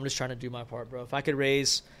 I'm just trying to do my part, bro. If I can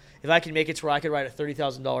make it to where I could write a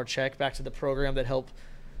 $30,000 check back to the program that helped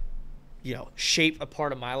shape a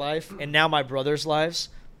part of my life and now my brother's lives,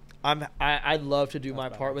 I'd love to do my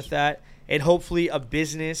part with that. And hopefully a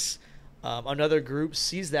business, another group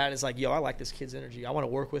sees that as like, yo, I like this kid's energy. I want to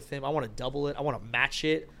work with him. I want to double it. I want to match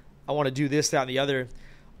it. I want to do this, that, and the other.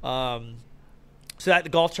 So that the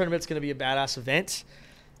golf tournament's going to be a badass event.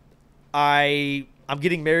 I'm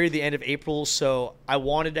getting married the end of April, so I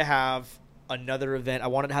wanted to have another event. I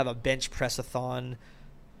wanted to have a bench press-a-thon.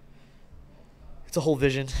 It's a whole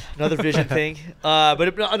vision, another vision thing.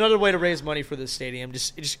 But another way to raise money for this stadium,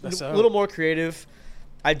 just a little more creative.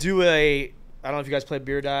 I don't know if you guys play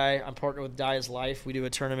Beer Die. I'm partnered with Die is Life. We do a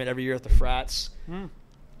tournament every year at the Frats.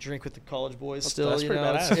 Drink with the college boys That's pretty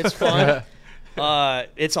badass. It's fun.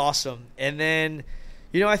 It's awesome. And then,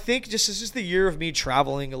 I think this is just the year of me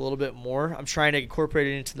traveling a little bit more. I'm trying to incorporate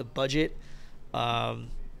it into the budget.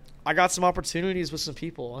 I got some opportunities with some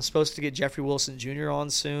people. I'm supposed to get Jeffrey Wilson Jr. on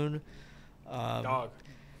soon. Dog.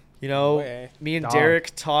 Me and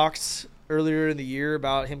Derek talked earlier in the year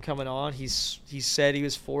about him coming on. He said he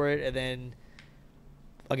was for it, and then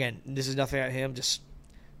again, this is nothing at him, just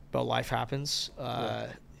about life happens.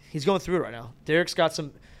 He's going through it right now. Derek's got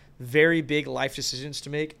some very big life decisions to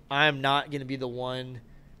make. I'm not going to be the one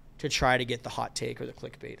to try to get the hot take or the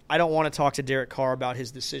clickbait. I don't want to talk to Derek Carr about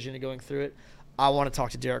his decision of going through it. I want to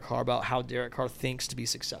talk to Derek Carr about how Derek Carr thinks to be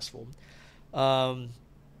successful.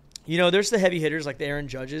 There's the heavy hitters like the Aaron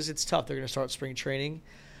Judges. It's tough. They're going to start spring training.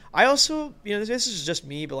 I also, this is just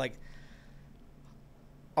me, but like,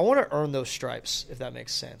 I want to earn those stripes, if that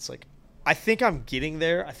makes sense. Like, I think I'm getting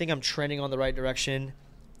there. I think I'm trending on the right direction.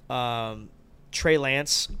 Trey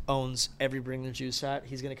Lance owns every Bring the Juice hat.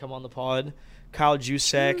 He's going to come on the pod. Kyle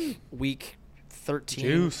Jusek, week 13,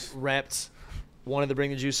 repped one of the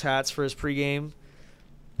Bring the Juice hats for his pregame.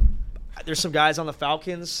 There's some guys on the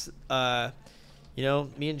Falcons. Me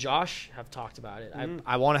and Josh have talked about it.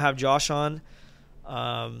 I want to have Josh on.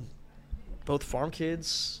 Both farm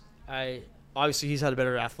kids. Obviously he's had a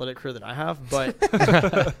better athletic career than I have, but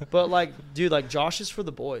but like, dude, like Josh is for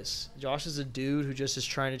the boys. Josh is a dude who just is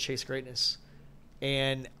trying to chase greatness.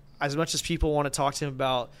 And as much as people want to talk to him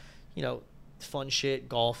about, fun shit,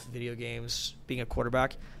 golf, video games, being a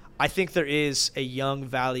quarterback, I think there is a young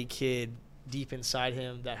Valley kid deep inside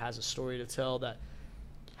him that has a story to tell that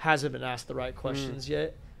hasn't been asked the right questions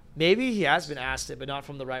yet. Maybe he has been asked it, but not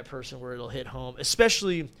from the right person where it'll hit home.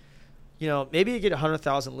 Especially, maybe you get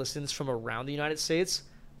 100,000 listens from around the United States.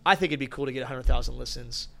 I think it'd be cool to get 100,000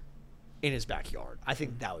 listens in his backyard. I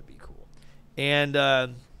think that would be cool.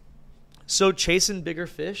 And so chasing bigger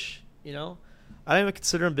fish, you know, I don't even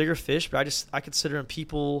consider them bigger fish, but I consider them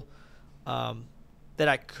people that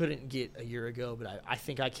I couldn't get a year ago, but I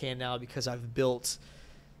think I can now because I've built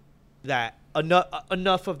that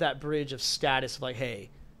enough of that bridge of status of like, hey,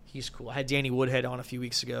 he's cool. I had Danny Woodhead on a few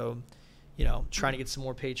weeks ago, you know, trying to get some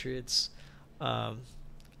more Patriots.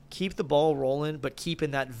 Keep the ball rolling, but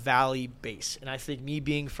keeping that valley base. And I think me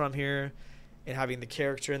being from here and having the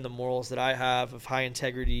character and the morals that I have of high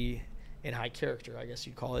integrity and high character, I guess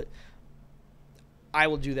you'd call it, I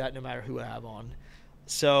will do that no matter who I have on.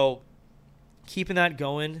 So keeping that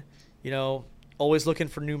going, you know, always looking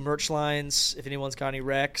for new merch lines. If anyone's got any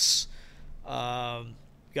recs, got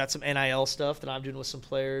some NIL stuff that I'm doing with some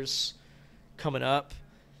players coming up.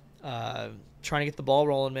 Trying to get the ball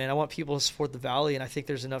rolling, man. I want people to support the Valley, and I think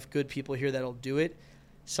there's enough good people here that'll do it.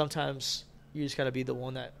 Sometimes you just got to be the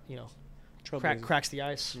one that, you know, cracks the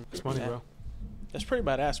ice. It's money, bro. That's pretty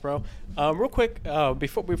badass, bro. Real quick,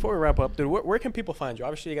 before we wrap up, dude, where can people find you?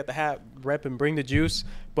 Obviously, you got the hat, rep, and bring the juice.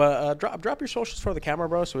 But drop your socials for the camera,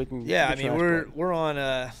 bro, so we can. Yeah, I mean, we're on.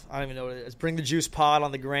 I don't even know what it is. Bring the Juice Pod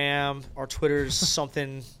on the gram. Our Twitter's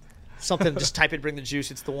something. Just type it. Bring the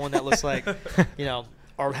Juice. It's the one that looks like, you know,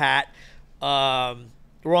 our hat.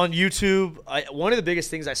 We're on YouTube. One of the biggest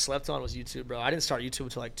things I slept on was YouTube, bro. I didn't start YouTube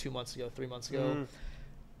until like 3 months ago.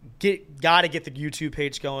 Got to get the YouTube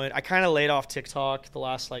page going. I kind of laid off TikTok the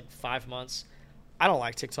last like 5 months. I don't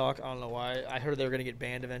like TikTok. I don't know why. I heard they were going to get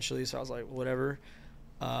banned eventually, so I was like, whatever.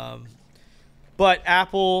 But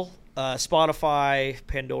Apple, Spotify,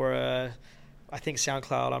 Pandora, I think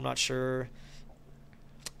SoundCloud, I'm not sure.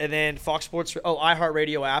 And then Fox Sports,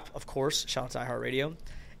 iHeartRadio app, of course. Shout out to iHeartRadio.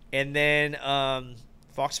 And then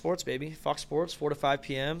Fox Sports, baby. Fox Sports, 4 to 5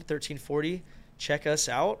 p.m., 1340. Check us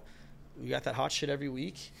out. We got that hot shit every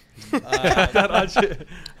week.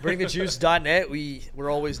 BringTheJuice.net.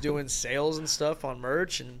 We're always doing sales and stuff on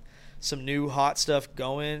merch and some new hot stuff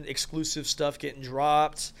going, exclusive stuff getting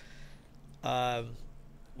dropped.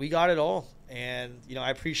 We got it all. And, you know, I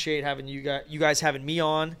appreciate having you guys having me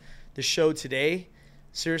on the show today.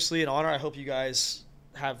 Seriously, an honor. I hope you guys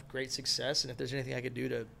have great success. And if there's anything I could do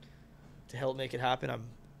to help make it happen, I'm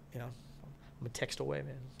a text away,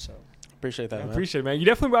 man. So appreciate that, man. Appreciate it, man. You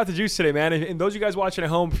definitely brought the juice today, man. And those of you guys watching at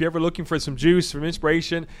home, if you're ever looking for some juice, some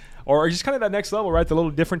inspiration, or just kind of that next level, right? The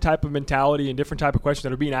little different type of mentality and different type of questions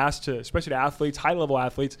that are being asked to, especially to athletes, high-level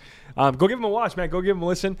athletes, go give them a watch, man. Go give them a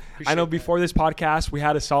listen. Appreciate I know before this podcast, we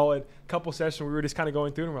had a solid couple sessions. We were just kind of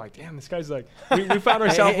going through, and we're like, damn, this guy's like, we found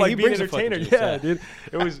ourselves like being an entertainer. Yeah, dude.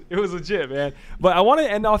 It was legit, man. But I want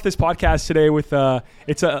to end off this podcast today with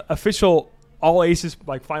it's an official all aces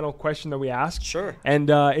like final question that we ask. Sure.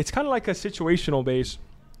 And it's kind of like a situational base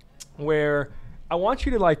where I want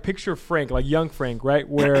you to like picture Frank, like young Frank, right?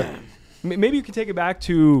 Where maybe you can take it back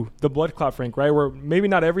to the blood clot Frank, right? Where maybe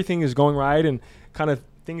not everything is going right and kind of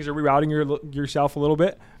things are rerouting yourself a little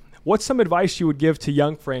bit. What's some advice you would give to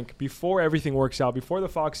young Frank before everything works out, before the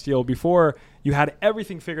Fox deal, before you had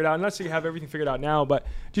everything figured out? And let's say you have everything figured out now, but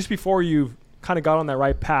just before you've kind of got on that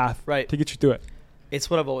right path to get you through it. It's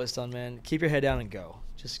what I've always done, man. Keep your head down and go.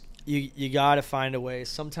 Just you got to find a way.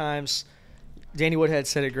 Sometimes Danny Woodhead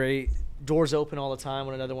said it great. Doors open all the time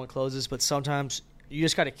when another one closes, but sometimes you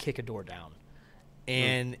just got to kick a door down.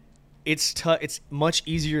 And it's much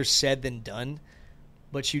easier said than done,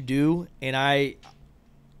 but you do. And I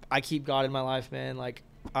keep God in my life, man. Like,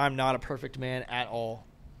 I'm not a perfect man at all.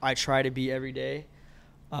 I try to be every day.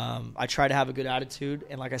 I try to have a good attitude,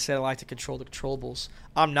 and like I said, I like to control the controllables.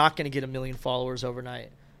 I'm not going to get 1 million followers overnight,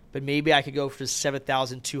 but maybe I could go from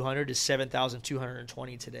 7,200 to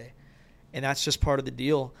 7,220 today, and that's just part of the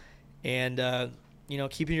deal. And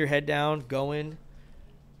keeping your head down, going,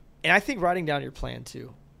 and I think writing down your plan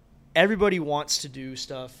too. Everybody wants to do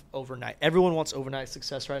stuff overnight. Everyone wants overnight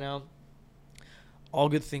success right now. All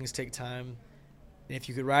good things take time, and if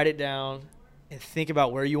you could write it down and think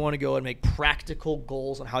about where you want to go and make practical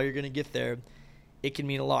goals on how you're going to get there, it can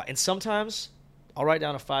mean a lot. And sometimes I'll write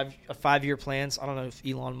down a 5-year plans. I don't know if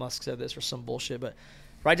Elon Musk said this or some bullshit, but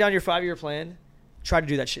write down your 5-year plan. Try to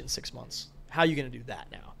do that shit in 6 months. How are you going to do that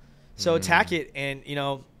now? So attack it, and,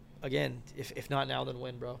 again, if not now, then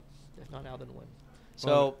when, bro? If not now, then when?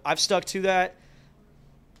 So I've stuck to that.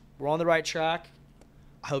 We're on the right track.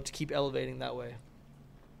 I hope to keep elevating that way.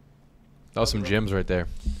 That was some gems right there.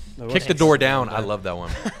 Kick the door down. I love that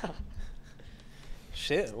one.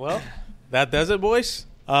 Shit. Well, that does it, boys.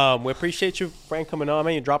 We appreciate you, Frank, coming on,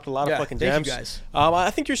 man. You dropped a lot of fucking gems. Thank you, guys.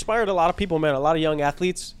 I think you inspired a lot of people, man. A lot of young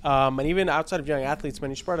athletes, and even outside of young athletes,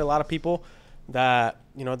 man, you inspired a lot of people that,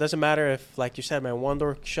 you know, it doesn't matter if, like you said, man, one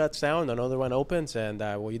door shuts down, another one opens, and,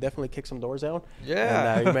 well, you definitely kick some doors down.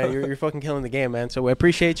 Yeah. And, man, you're fucking killing the game, man. So we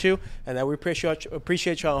appreciate you, and we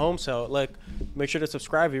appreciate you at home. So, look, make sure to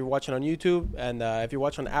subscribe if you're watching on YouTube, and if you're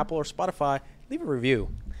watching on Apple or Spotify, leave a review.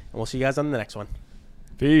 And we'll see you guys on the next one.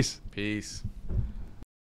 Peace. Peace.